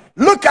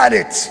 Look at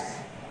it.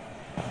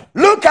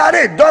 Look at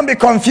it. Don't be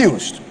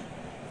confused.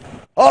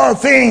 All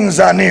things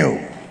are new.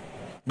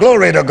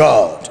 Glory to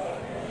God.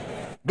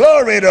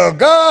 Glory to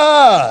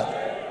God.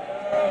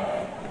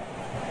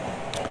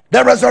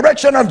 The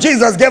resurrection of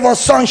Jesus gave us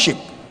sonship.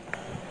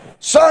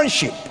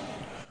 Sonship.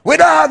 We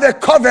don't have a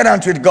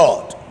covenant with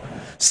God.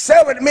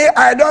 Say with me,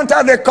 I don't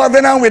have a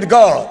covenant with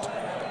God.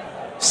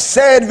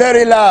 Say it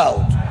very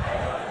loud.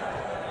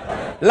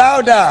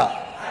 Louder.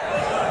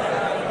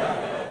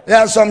 There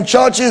are some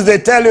churches, they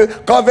tell you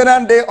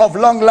covenant day of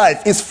long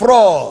life is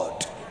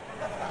fraud.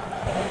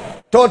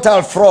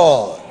 Total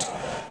fraud.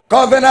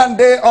 Covenant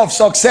day of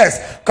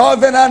success,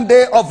 covenant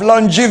day of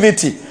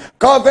longevity,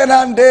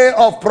 covenant day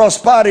of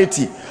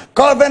prosperity,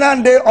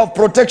 covenant day of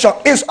protection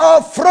is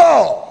all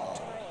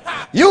fraud.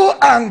 You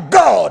and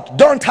God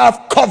don't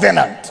have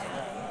covenant.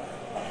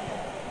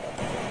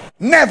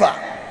 Never.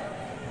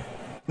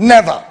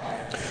 Never.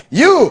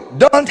 You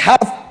don't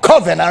have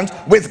covenant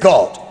with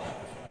God.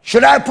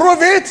 Should I prove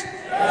it?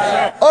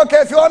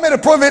 Okay, if you want me to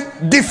prove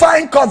it,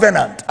 define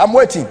covenant. I'm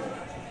waiting.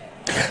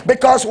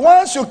 Because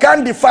once you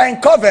can't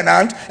define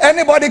covenant,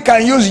 anybody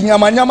can use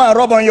nyama nyama and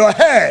rub on your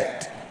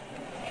head.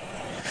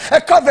 A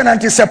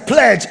covenant is a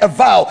pledge, a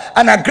vow,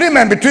 an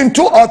agreement between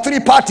 2 or 3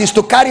 parties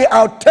to carry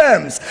out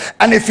terms.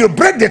 And if you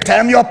break the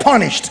term, you're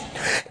punished.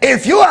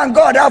 If you and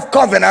God have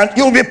covenant,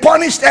 you'll be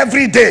punished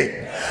every day.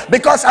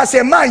 Because as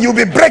a man, you'll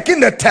be breaking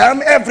the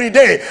term every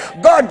day.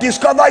 God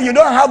discovered you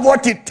don't have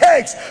what it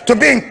takes to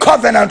be in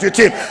covenant with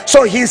him.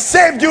 So he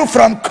saved you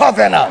from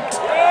covenant.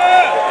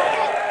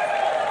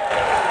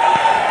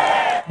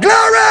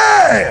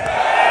 Glory!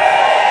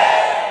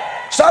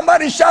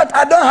 Somebody shout,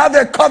 I don't have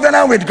a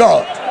covenant with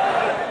God.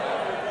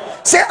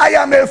 Say, I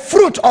am a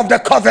fruit of the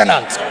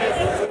covenant.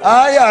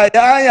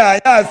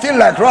 I feel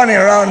like running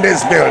around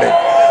this building.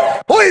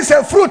 Who is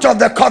a fruit of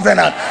the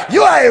covenant?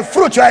 You are a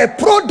fruit, you are a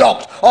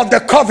product of the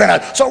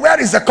covenant. So where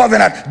is the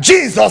covenant?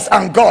 Jesus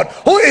and God.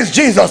 Who is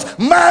Jesus?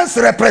 Man's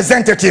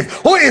representative.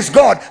 Who is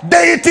God?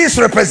 Deity's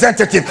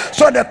representative.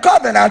 So the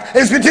covenant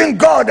is between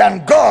God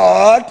and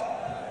God.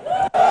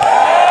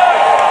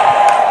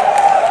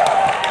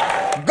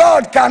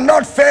 God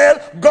cannot fail.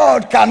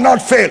 God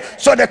cannot fail.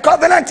 So the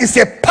covenant is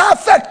a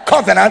perfect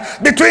covenant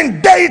between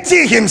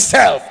deity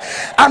himself.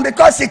 And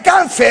because he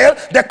can't fail,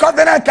 the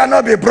covenant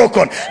cannot be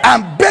broken.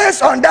 And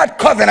based on that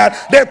covenant,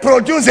 they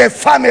produce a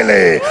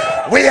family.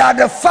 We are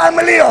the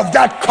family of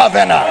that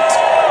covenant.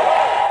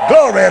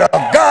 Glory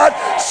to God.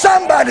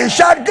 Somebody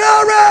shout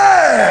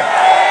glory.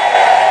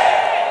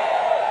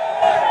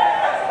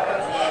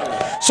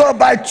 So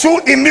by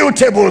 2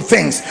 immutable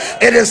things,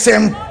 it is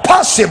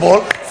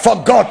impossible for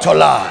God to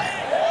lie.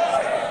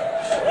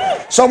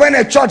 So when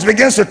a church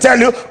begins to tell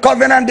you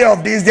covenant day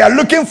of this, they are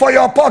looking for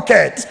your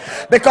pocket.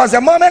 Because the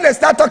moment they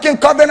start talking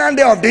covenant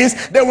day of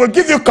this, they will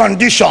give you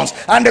conditions.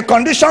 And the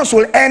conditions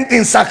will end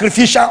in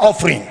sacrificial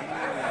offering.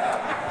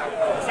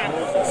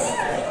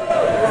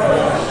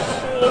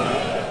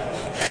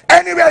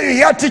 Anywhere you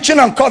hear teaching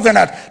on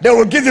covenant, they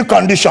will give you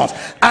conditions.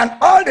 And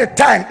all the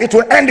time, it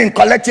will end in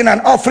collecting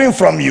an offering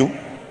from you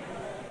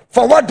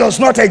for what does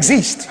not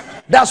exist.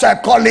 That's why I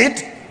call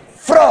it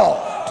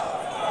fraud.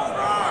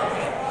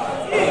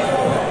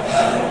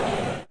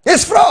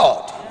 It's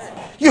fraud.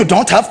 You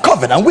don't have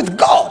covenant with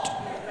God.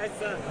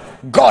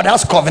 God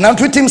has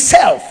covenant with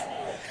himself.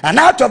 And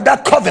out of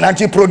that covenant,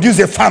 he produced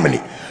a family.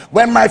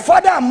 When my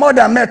father and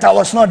mother met, I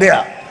was not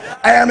there.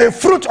 I am a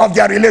fruit of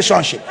their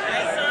relationship.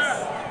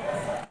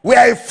 We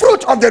are a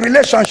fruit of the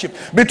relationship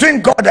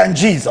between God and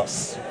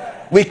Jesus.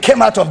 We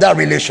came out of that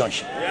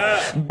relationship.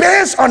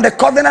 Based on the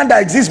covenant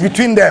that exists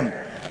between them,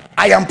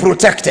 I am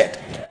protected.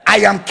 I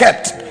am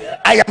kept.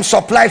 I am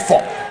supplied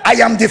for. I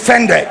am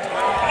defended.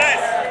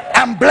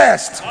 I'm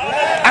blessed.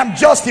 I'm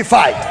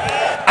justified.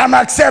 I'm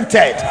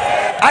accepted.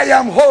 I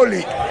am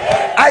holy.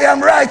 I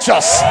am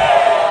righteous.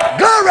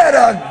 Glory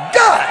to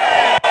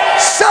God.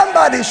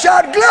 Somebody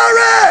shout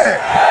glory.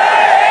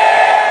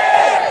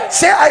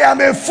 Say, I am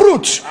a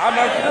fruit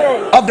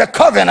of the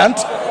covenant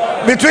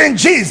between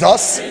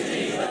Jesus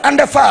and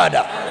the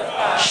Father.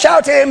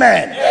 Shout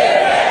amen.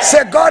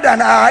 Say, God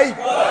and I,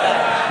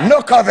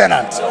 no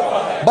covenant,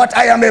 but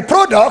I am a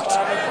product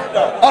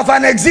of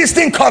an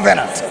existing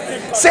covenant.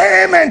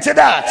 Say amen to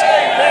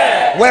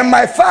that. When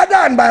my father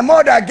and my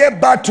mother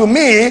gave birth to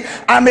me,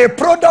 I'm a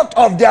product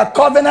of their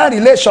covenant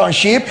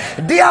relationship.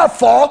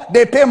 Therefore,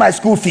 they pay my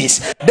school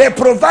fees. They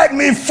provide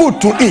me food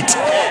to eat.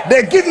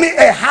 They give me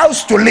a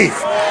house to live.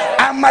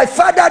 And my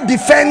father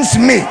defends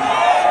me.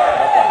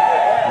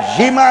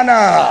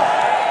 Jimana.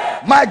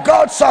 My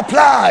God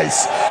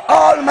supplies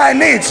all my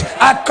needs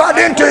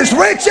according to his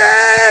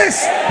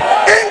riches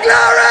in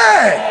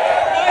glory.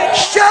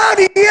 Shout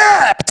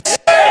yes.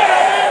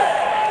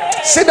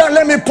 Sit down,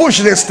 let me push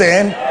this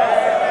thing.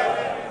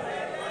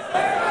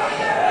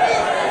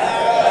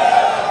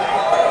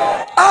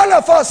 All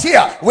of us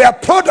here, we are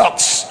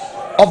products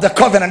of the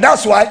covenant.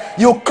 That's why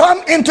you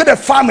come into the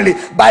family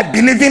by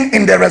believing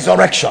in the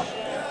resurrection.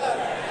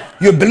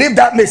 You believe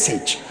that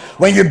message.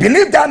 When you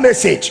believe that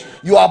message,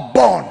 you are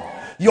born.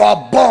 You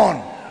are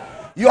born.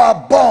 You are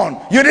born.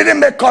 You didn't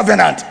make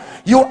covenant.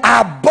 You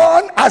are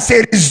born as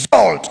a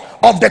result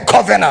of the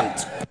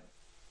covenant.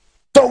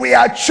 So we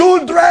are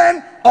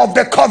children of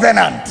the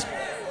covenant.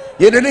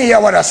 You didn't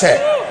hear what I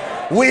said.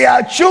 We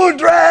are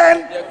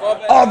children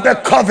of the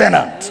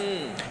covenant.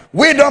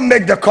 We don't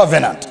make the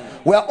covenant.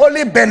 We are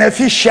only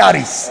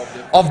beneficiaries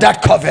of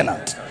that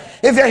covenant.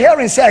 If you're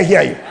hearing, say I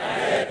hear you.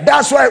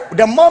 That's why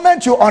the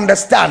moment you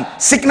understand,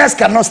 sickness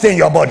cannot stay in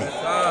your body.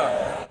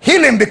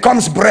 Healing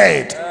becomes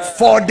bread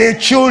for the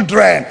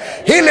children.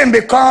 Healing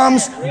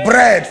becomes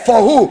bread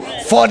for who?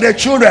 For the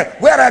children.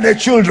 Where are the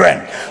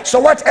children? So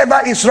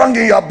whatever is wrong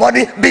in your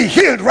body, be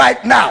healed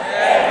right now.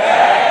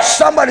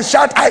 Somebody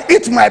shout, I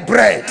eat my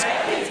bread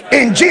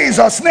in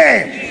Jesus'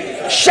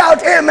 name.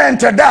 Shout amen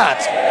to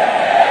that.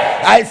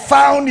 I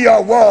found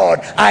your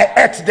word, I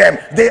ate them.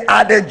 They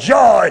are the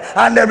joy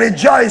and the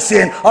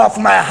rejoicing of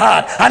my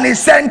heart. And he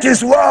sent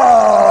his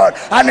word,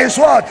 and his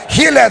word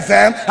healed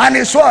them, and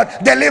his word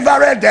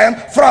delivered them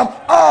from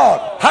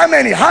all. How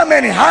many? How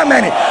many? How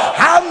many?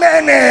 How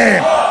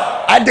many?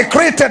 I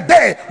decree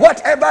today,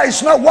 whatever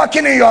is not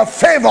working in your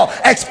favor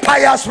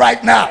expires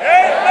right now.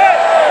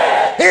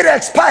 It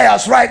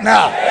expires right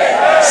now.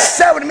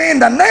 Say with me, in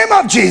the name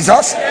of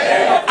Jesus,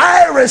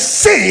 I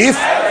receive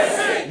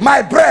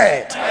my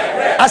bread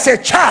as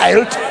a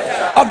child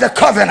of the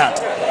covenant.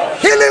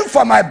 Healing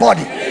for my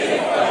body,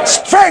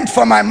 strength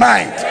for my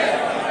mind,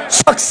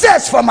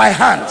 success for my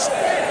hands.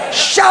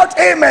 Shout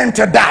amen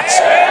to that.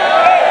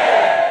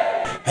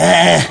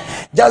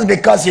 Just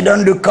because you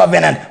don't do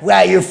covenant,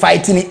 why are you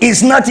fighting it?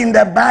 It's not in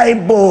the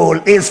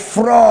Bible. It's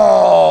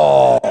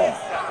fraud.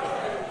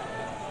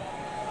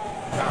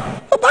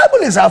 The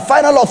Bible is our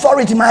final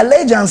authority. My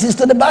allegiance is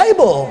to the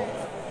Bible.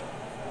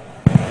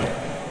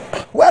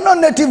 We're not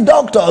native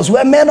doctors.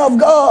 We're men of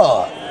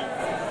God.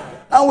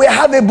 And we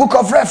have a book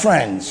of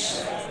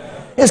reference.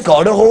 It's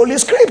called the Holy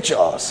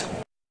Scriptures.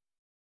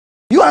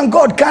 You and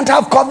God can't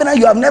have covenant.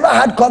 You have never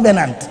had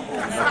covenant.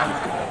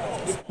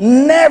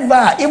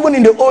 Never. Even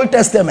in the Old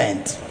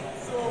Testament.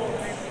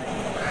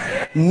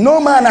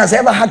 No man has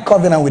ever had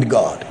covenant with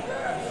God.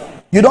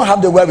 You don't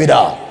have the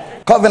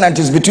wherewithal. Covenant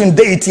is between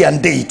deity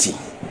and deity.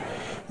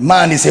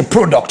 Man is a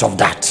product of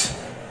that.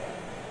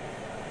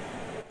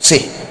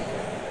 See,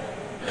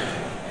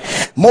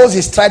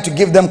 Moses tried to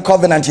give them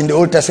covenant in the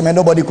Old Testament.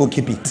 Nobody could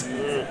keep it.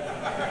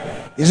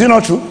 Is it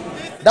not true?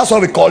 That's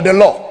what we call the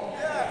law.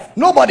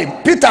 Nobody.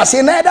 Peter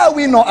said, neither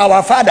we nor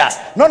our fathers,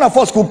 none of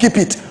us could keep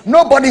it.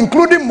 Nobody,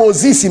 including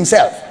Moses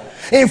himself.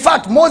 In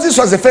fact, Moses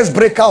was the first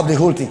breaker of the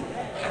whole thing.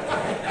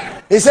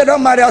 He said,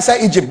 don't marry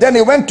outside Egypt. Then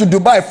he went to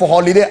Dubai for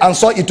holiday and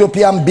saw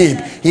Ethiopian babe.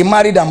 He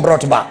married and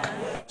brought back.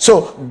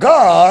 So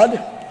God,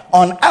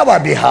 on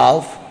our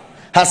behalf,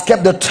 has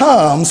kept the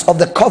terms of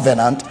the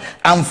covenant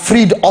and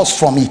freed us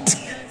from it.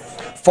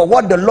 For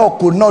what the law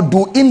could not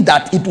do, in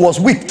that it was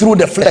weak through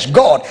the flesh,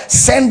 God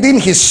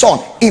sending his son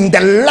in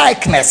the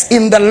likeness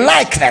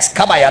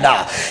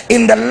kabayada,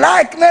 in the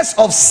likeness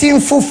of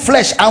sinful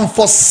flesh, and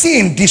for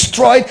sin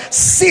destroyed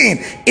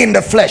sin in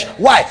the flesh.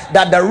 Why?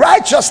 That the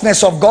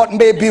righteousness of God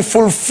may be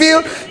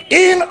fulfilled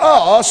in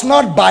us,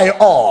 not by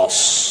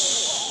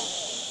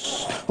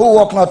us, who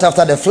walk not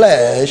after the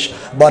flesh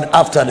but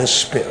after the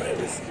Spirit.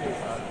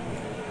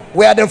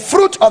 We are the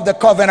fruit of the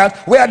covenant.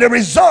 We are the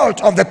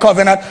result of the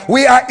covenant.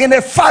 We are in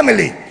a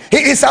family. He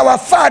is our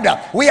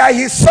father. We are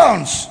his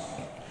sons.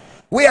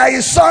 We are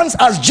his sons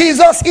as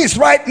Jesus is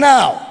right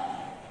now.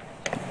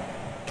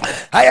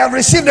 I have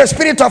received the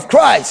Spirit of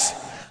Christ.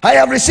 I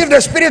have received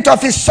the Spirit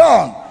of his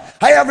Son.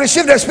 I have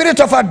received the Spirit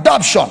of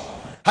adoption.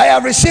 I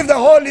have received the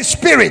Holy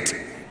Spirit.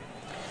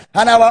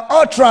 And our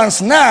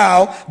utterance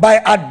now by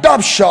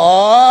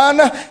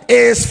adoption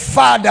is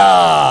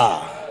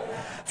Father.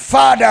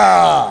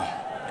 Father.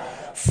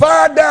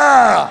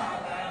 Father,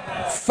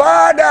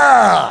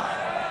 Father.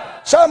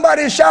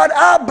 Somebody shout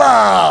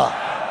Abba.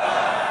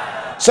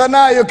 So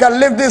now you can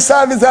lift this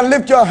service and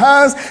lift your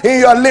hands in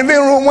your living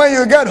room when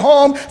you get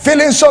home,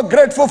 feeling so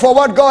grateful for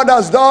what God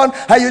has done,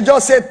 and you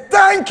just say,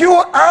 thank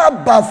you,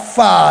 Abba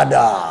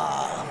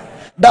Father.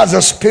 That's the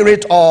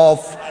spirit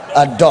of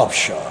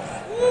adoption.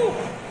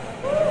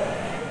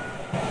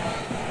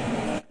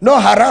 No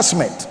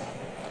harassment,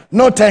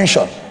 no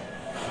tension,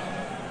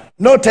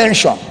 no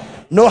tension,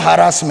 no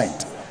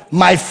harassment.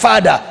 My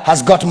Father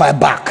has got my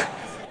back,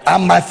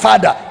 and my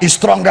Father is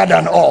stronger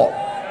than all.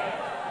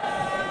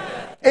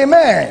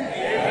 Amen.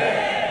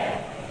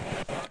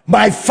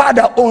 My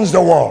Father owns the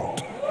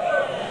world,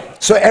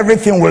 so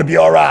everything will be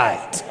all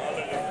right.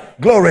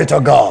 Glory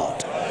to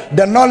God.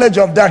 The knowledge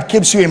of that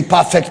keeps you in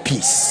perfect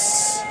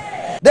peace.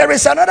 There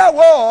is another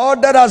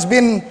word that has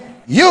been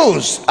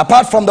used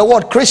apart from the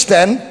word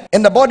Christian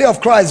in the body of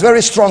Christ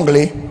very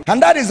strongly,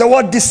 and that is the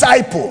word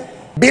disciple.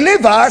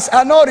 Believers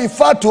are not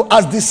referred to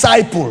as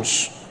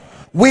disciples.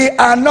 We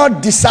are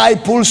not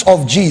disciples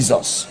of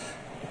Jesus.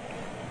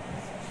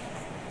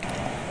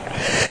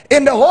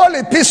 In the whole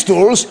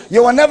epistles,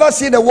 you will never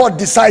see the word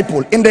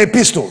disciple in the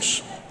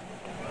epistles,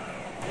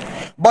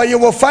 but you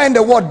will find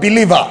the word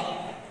believer.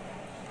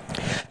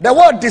 The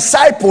word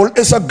disciple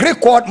is a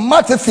Greek word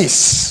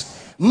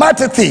mathetes.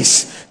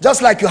 Mathetes,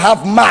 just like you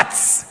have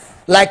maths,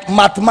 like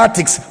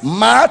mathematics,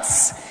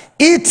 maths,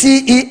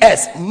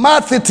 E-T-E-S,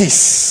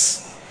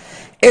 mathetes.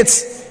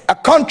 It's a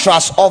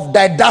contrast of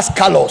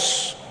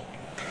didaskalos.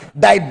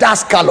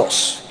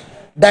 Didaskalos.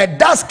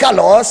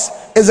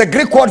 Didaskalos is a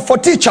Greek word for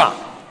teacher.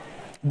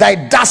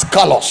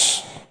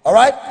 Didaskalos. All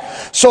right?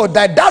 So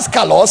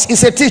didaskalos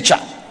is a teacher.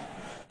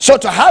 So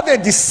to have a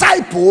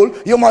disciple,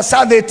 you must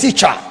have a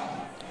teacher.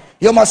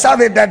 You must have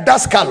a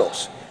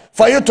didaskalos.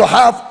 For you to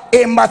have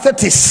a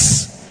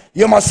mathetes,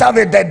 you must have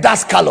a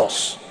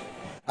didaskalos.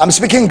 I'm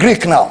speaking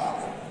Greek now.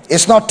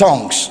 It's not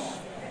tongues.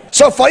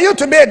 So for you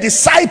to be a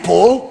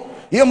disciple,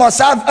 you must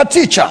have a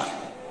teacher.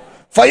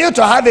 For you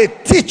to have a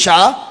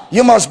teacher,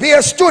 you must be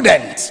a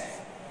student.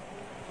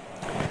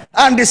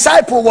 And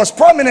disciple was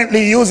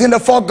prominently used in the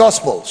 4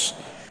 Gospels.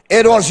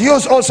 It was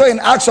used also in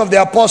Acts of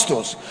the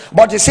Apostles.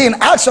 But you see, in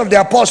Acts of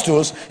the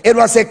Apostles, it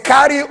was a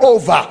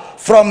carryover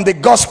from the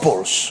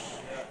Gospels.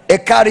 A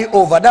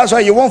carryover. That's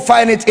why you won't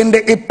find it in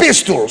the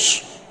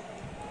epistles.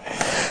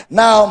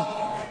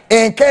 Now,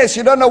 in case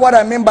you don't know what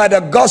I mean by the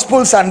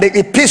Gospels and the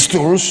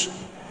epistles,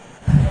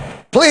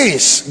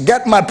 please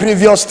get my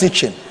previous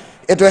teaching.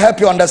 It will help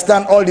you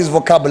understand all this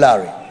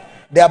vocabulary.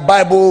 They are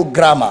Bible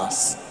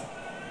grammars.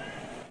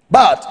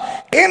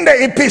 But in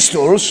the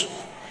epistles,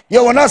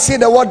 you will not see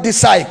the word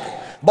disciple,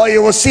 but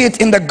you will see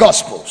it in the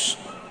Gospels.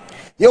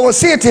 You will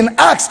see it in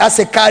Acts as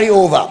a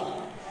carryover.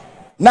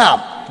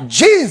 Now,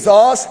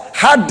 Jesus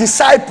had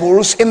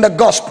disciples in the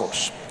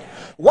Gospels.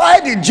 Why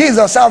did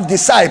Jesus have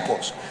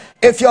disciples?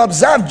 If you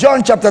observe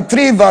John chapter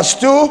 3 verse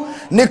 2,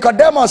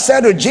 Nicodemus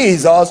said to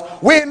Jesus,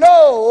 we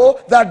know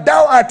that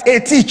thou art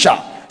a teacher.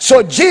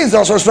 So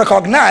Jesus was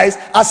recognized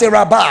as a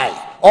rabbi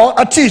or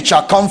a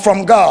teacher come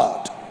from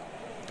God.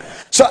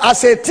 So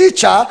as a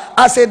teacher,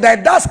 as a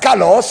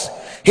didaskalos,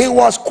 he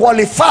was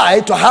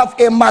qualified to have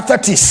a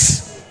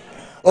mathetes.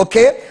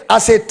 Okay?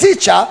 As a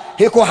teacher,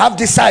 he could have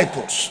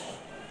disciples.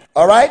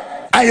 All right?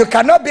 And you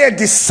cannot be a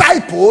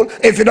disciple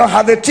if you don't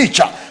have a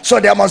teacher. So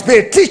there must be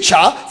a teacher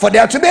for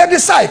there to be a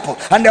disciple,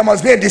 and there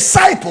must be a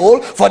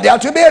disciple for there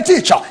to be a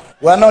teacher.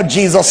 We are not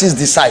Jesus's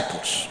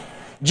disciples.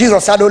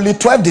 Jesus had only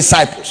 12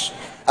 disciples,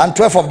 and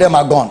 12 of them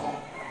are gone.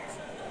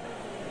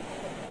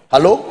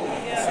 Hello?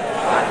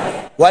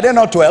 Were they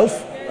not 12?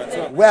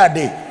 Where are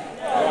they?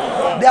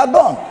 They are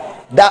gone.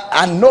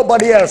 And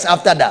nobody else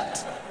after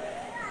that.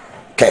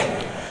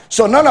 Okay.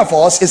 So none of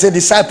us is a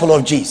disciple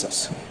of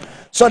Jesus.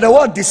 So the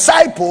word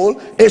disciple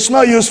is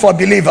not used for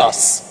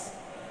believers.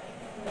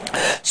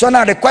 So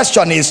now the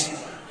question is,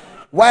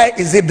 why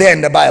is it there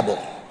in the Bible?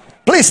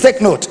 Please take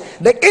note.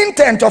 The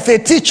intent of a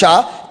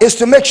teacher is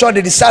to make sure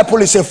the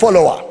disciple is a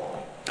follower.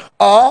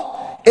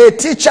 Or a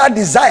teacher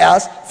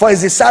desires for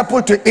his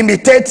disciple to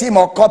imitate him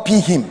or copy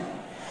him.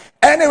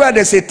 Anywhere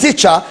there's a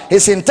teacher,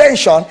 his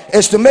intention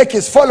is to make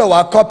his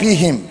follower copy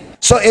him.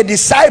 So a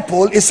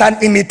disciple is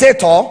an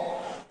imitator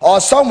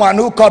or someone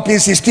who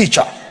copies his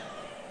teacher.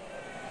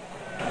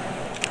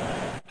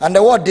 And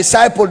the word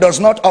disciple does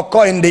not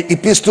occur in the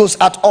epistles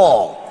at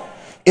all.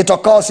 It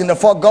occurs in the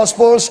 4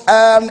 Gospels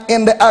and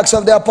in the Acts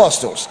of the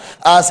Apostles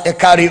as a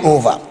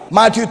carryover.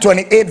 Matthew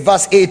 28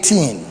 verse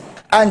 18.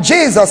 And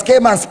Jesus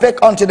came and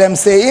spake unto them,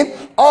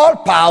 saying, all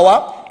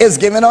power is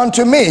given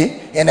unto me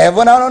in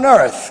heaven and on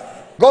earth.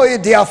 Go ye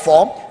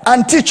therefore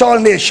and teach all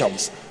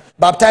nations,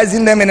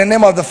 baptizing them in the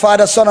name of the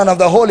Father, Son, and of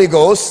the Holy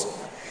Ghost,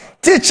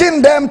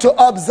 teaching them to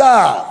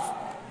observe.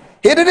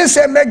 He didn't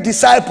say make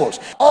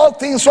disciples. All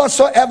things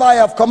whatsoever I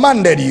have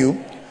commanded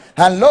you,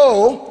 and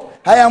lo,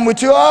 I am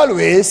with you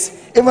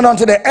always, even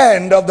unto the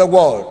end of the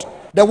world.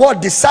 The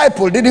word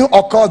disciple didn't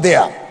occur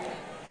there.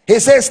 He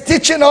says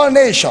teaching all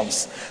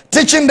nations,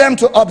 teaching them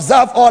to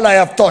observe all I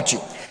have taught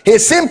you. He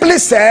simply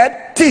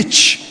said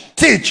teach,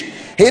 teach.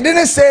 He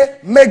didn't say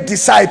make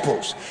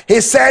disciples.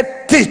 He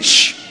said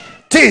teach,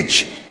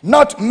 teach,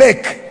 not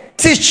make.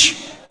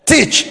 Teach,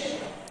 Teach.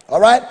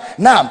 All right?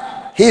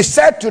 Now, he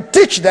said to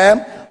teach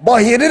them,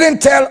 but he didn't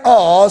tell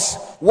us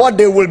what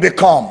they will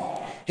become.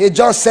 He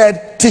just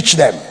said, teach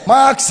them.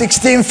 Mark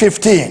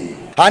 16:15.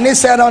 And he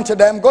said unto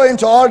them, go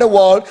into all the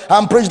world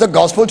and preach the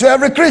gospel to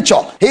every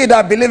creature. He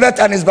that believeth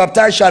and is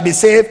baptized shall be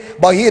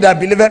saved, but he that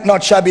believeth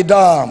not shall be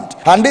damned.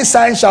 And this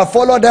sign shall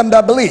follow them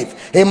that believe.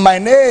 In my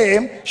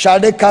name shall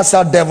they cast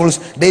out devils.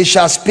 They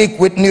shall speak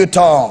with new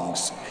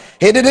tongues.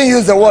 He didn't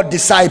use the word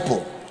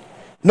disciple.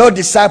 No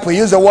disciple. He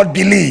used the word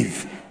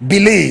believe.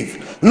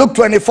 Believe. Luke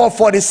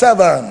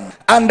 24:47.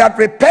 And that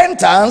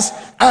repentance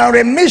and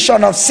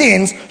remission of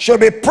sins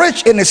should be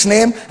preached in his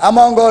name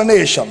among all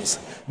nations,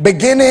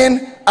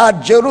 beginning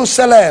at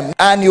Jerusalem,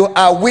 and you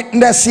are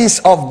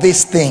witnesses of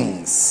these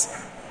things.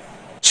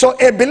 So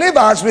a believer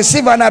has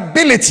received an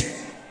ability,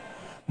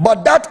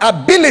 but that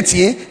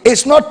ability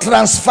is not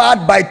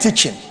transferred by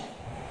teaching.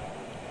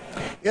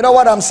 You know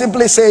what I'm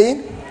simply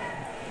saying?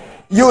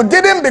 You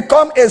didn't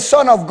become a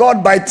son of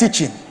God by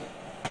teaching.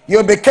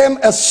 You became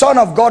a son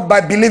of God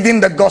by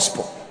believing the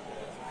gospel.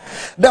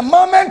 The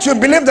moment you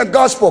believe the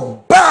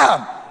gospel,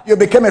 bam, you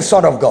became a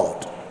son of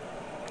God.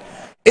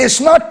 It's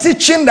not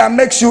teaching that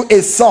makes you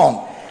a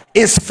son.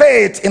 It's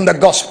faith in the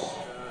gospel.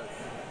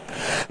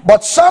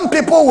 But some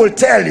people will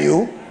tell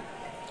you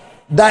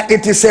that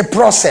it is a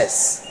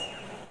process.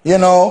 You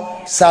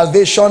know,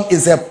 salvation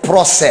is a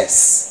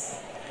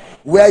process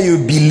where you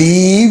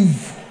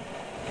believe,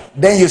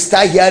 then you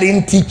start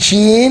hearing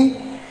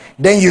teaching,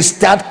 then you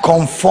start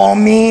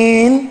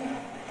conforming,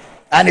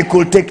 and it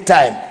could take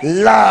time.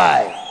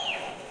 Lie.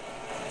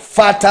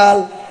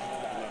 Fatal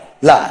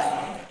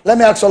lie. Let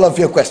me ask all of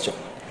you a question.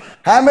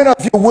 How many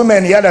of you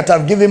women here that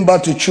have given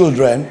birth to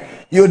children,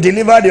 you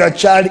delivered your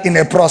child in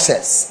a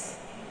process?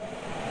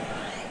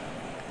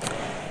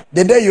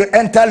 The day you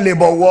enter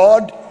labor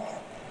ward,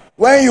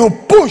 when you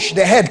push,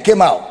 the head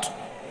came out.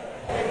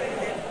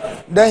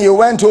 Then you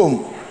went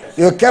home.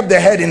 You kept the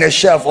head in a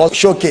shelf or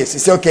showcase. You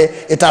say,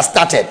 okay, it has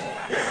started.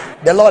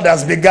 The Lord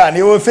has begun.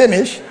 He will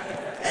finish.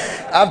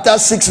 After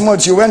 6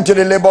 months, you went to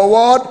the labor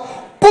ward,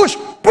 push,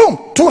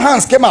 boom, 2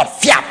 hands came out.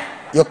 Fiap.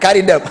 You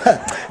carried them.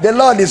 The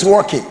Lord is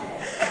working.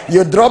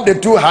 You drop the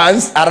 2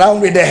 hands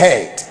around with the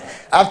head.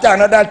 After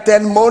another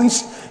 10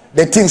 months,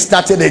 the thing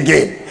started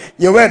again.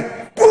 You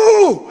went,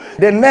 boo!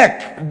 The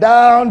neck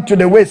down to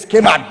the waist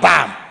came out,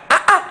 bam!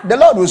 The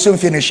Lord will soon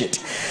finish it.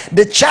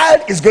 The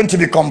child is going to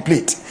be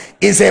complete.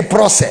 It's a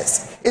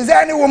process. Is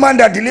there any woman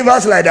that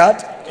delivers like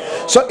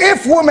that? So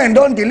if women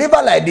don't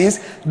deliver like this,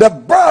 the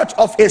birth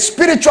of a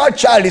spiritual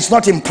child is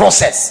not in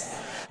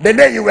process. The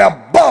day you were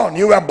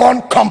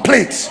born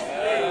complete.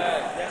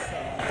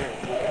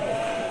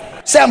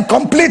 Say, I'm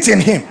complete in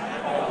him.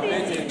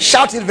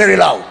 Shout it very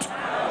loud.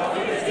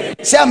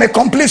 Say, I'm a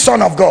complete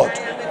son of God.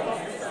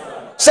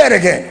 Say it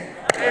again.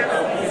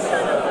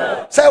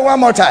 Say it one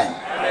more time.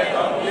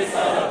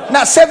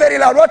 Now say very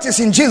loud, what is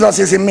in Jesus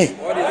is in me.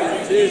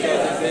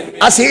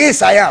 As he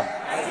is, I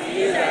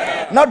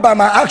am. Not by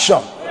my action,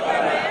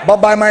 but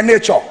by my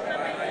nature.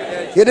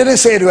 You didn't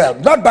say it well.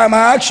 Not by my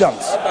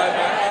actions,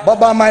 but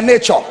by my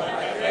nature.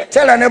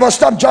 Tell your neighbor,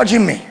 stop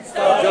judging me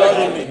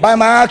by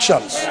my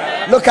actions.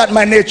 Look at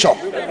my nature.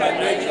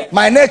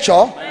 My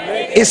nature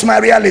is my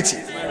reality.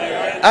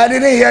 I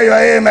didn't hear your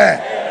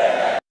amen.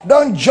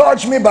 Don't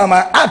judge me by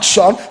my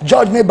action,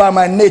 judge me by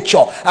my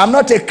nature. I'm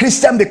not a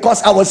Christian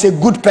because I was a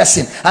good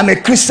person. I'm a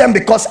Christian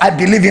because I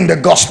believe in the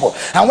gospel.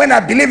 And when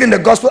I believe in the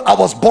gospel, I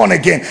was born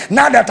again.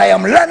 Now that I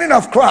am learning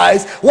of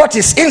Christ, what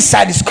is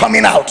inside is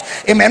coming out.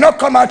 It may not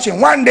come out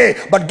in one day,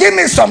 but give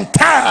me some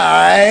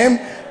time,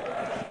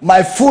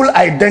 my full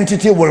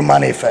identity will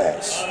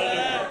manifest.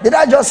 Did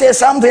I just say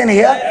something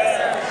here?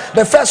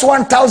 The first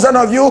 1,000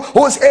 of you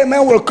whose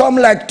amen will come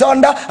like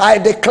thunder, I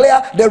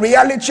declare the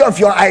reality of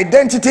your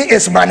identity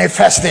is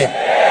manifesting.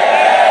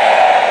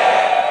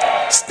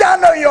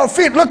 Stand on your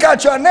feet, look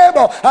at your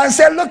neighbor and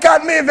say, look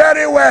at me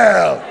very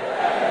well.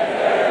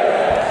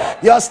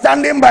 You're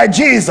standing by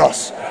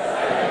Jesus.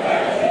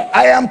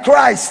 I am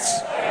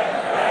Christ.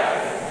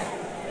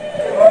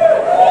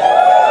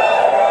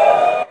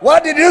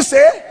 What did you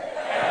say?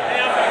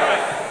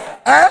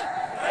 Huh?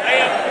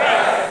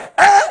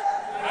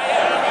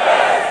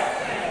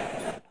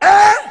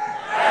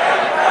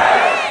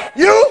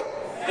 You?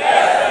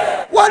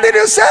 Yes. What did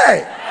you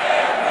say?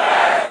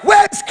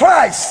 Where is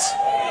Christ?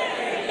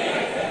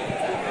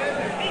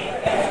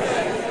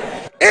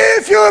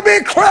 If you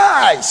be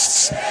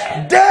Christ,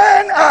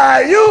 then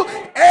are you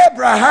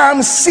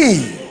Abraham's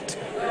seed.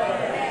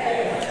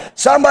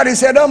 Somebody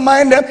said, don't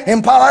mind them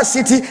in Power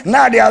City.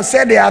 Now they have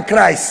said they are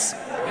Christ.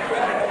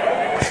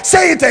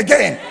 Say it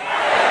again.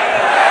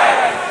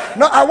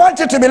 No, I want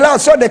you to be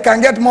loud so they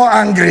can get more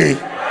angry.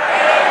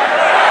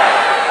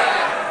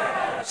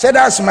 Say,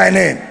 that's my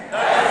name.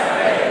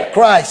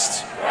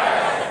 Christ.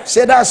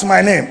 Say, that's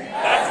my name.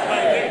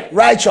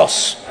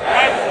 Righteous.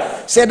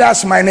 Say,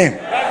 that's my name.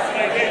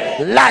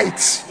 Light.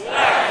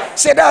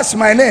 Say, that's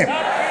my name.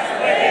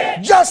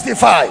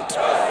 Justified.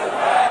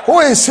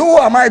 Who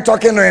am I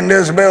talking to in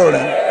this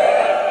building?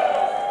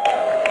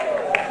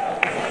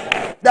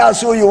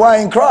 That's who you are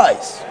in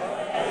Christ.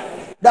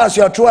 That's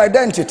your true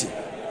identity.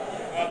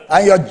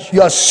 And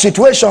your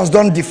situations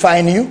don't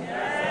define you.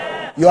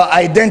 Your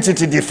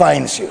identity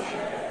defines you.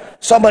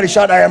 Somebody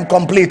shout, I am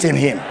complete in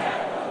him.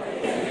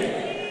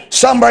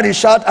 Somebody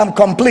shout, I'm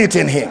complete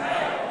in him.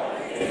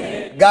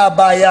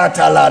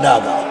 Gabayata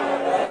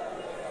ladaga.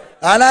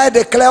 And I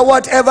declare,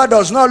 whatever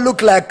does not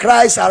look like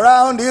Christ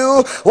around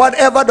you,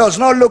 whatever does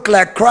not look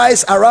like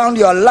Christ around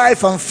your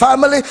life and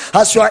family,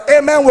 as your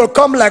amen will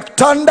come like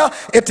thunder,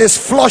 it is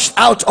flushed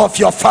out of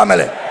your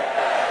family.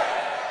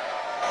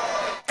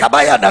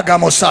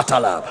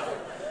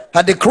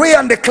 I decree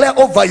and declare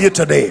over you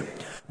today,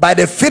 by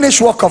the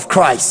finished work of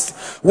Christ,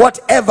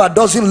 whatever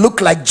doesn't look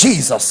like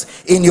Jesus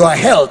in your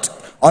health,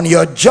 on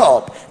your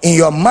job, in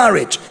your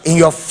marriage, in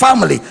your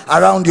family,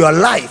 around your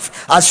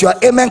life, as your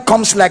amen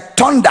comes like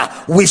thunder,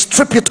 we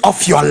strip it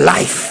off your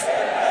life.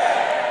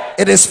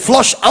 It is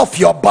flushed off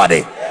your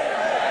body.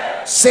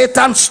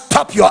 Satan,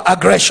 stop your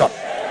aggression.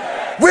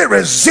 We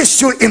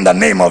resist you in the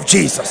name of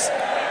Jesus.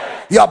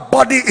 Your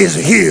body is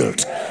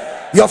healed.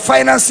 Your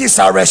finances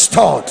are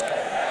restored.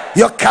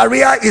 Your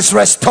career is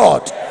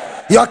restored.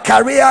 Your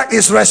career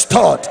is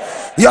restored.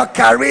 Your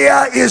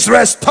career is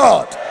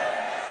restored.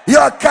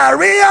 Your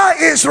career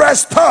is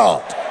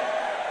restored.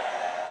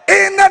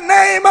 In the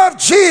name of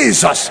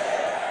Jesus,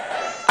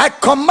 I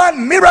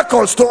command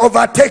miracles to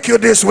overtake you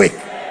this week.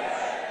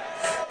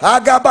 There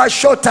are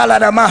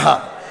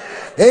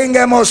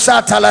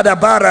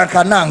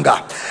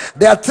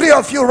 3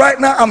 of you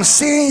right now. I'm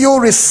seeing you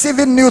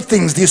receiving new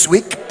things this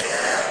week.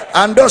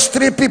 And those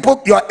 3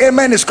 people, your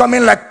amen is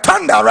coming like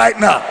thunder right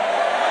now.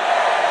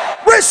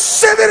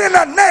 Receive it in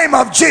the name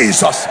of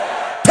Jesus.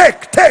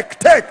 Take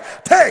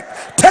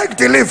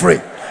delivery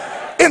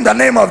in the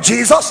name of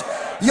Jesus.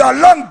 Your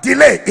long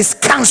delay is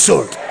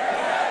cancelled.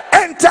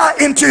 Enter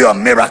into your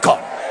miracle.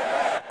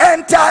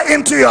 Enter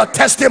into your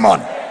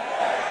testimony.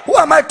 Who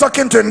am I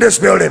talking to in this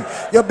building?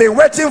 You've been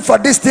waiting for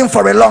this thing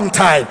for a long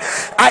time.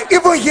 I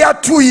even hear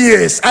 2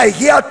 years. I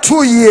hear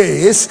 2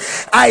 years.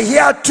 I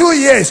hear 2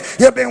 years.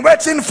 You've been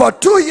waiting for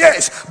 2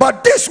 years,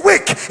 but this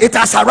week it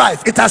has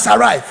arrived. It has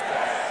arrived.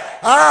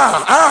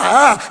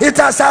 It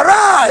has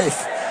arrived.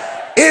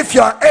 If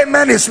your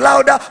amen is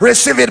louder,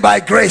 receive it by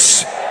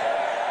grace.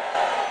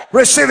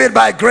 Receive it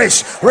by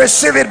grace.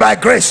 Receive it by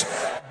grace.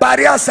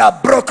 Barriers are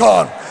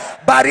broken.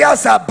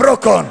 Barriers are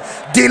broken.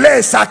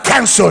 Delays are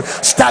cancelled.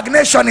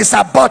 Stagnation is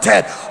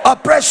aborted.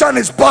 Oppression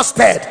is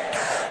busted.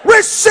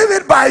 Receive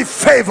it by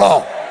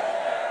favor.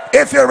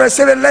 If you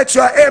receive it, let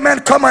your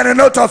amen come on a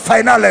note of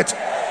finality.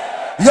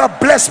 You're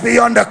blessed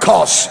beyond the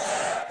curse.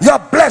 You're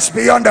blessed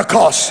beyond the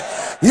curse.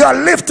 You're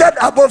lifted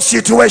above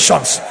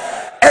situations.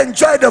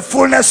 Enjoy the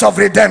fullness of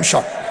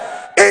redemption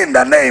in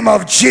the name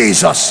of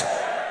Jesus.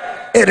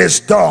 It is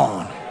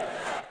done.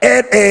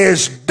 It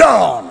is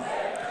done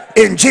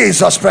in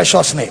Jesus'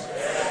 precious name.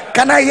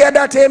 Can I hear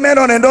that amen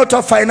on a note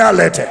of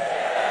finality?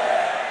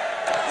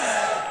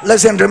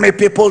 Listen to me,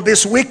 people.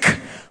 This week,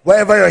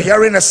 wherever you're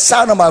hearing the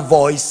sound of my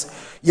voice,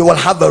 you will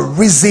have a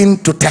reason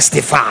to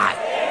testify.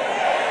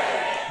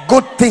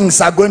 Good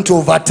things are going to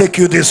overtake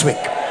you this week.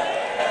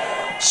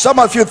 Some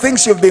of you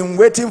things you've been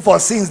waiting for,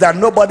 sins that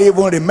nobody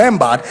even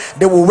remembered,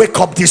 they will wake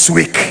up this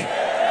week.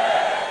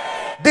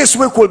 This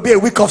week will be a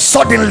week of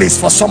suddenlies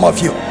for some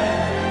of you.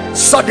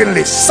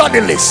 Suddenly.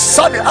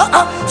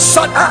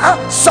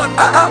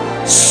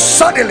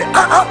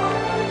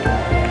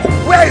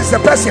 Where is the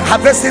person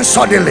harvesting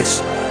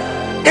suddenlies?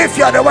 If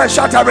you are the one,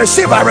 shout, I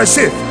receive, I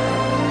receive.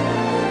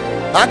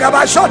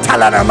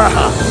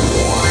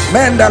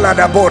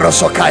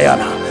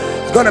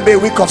 It's going to be a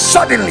week of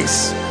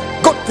suddenlies.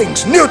 Good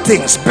things, new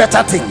things,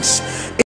 better things.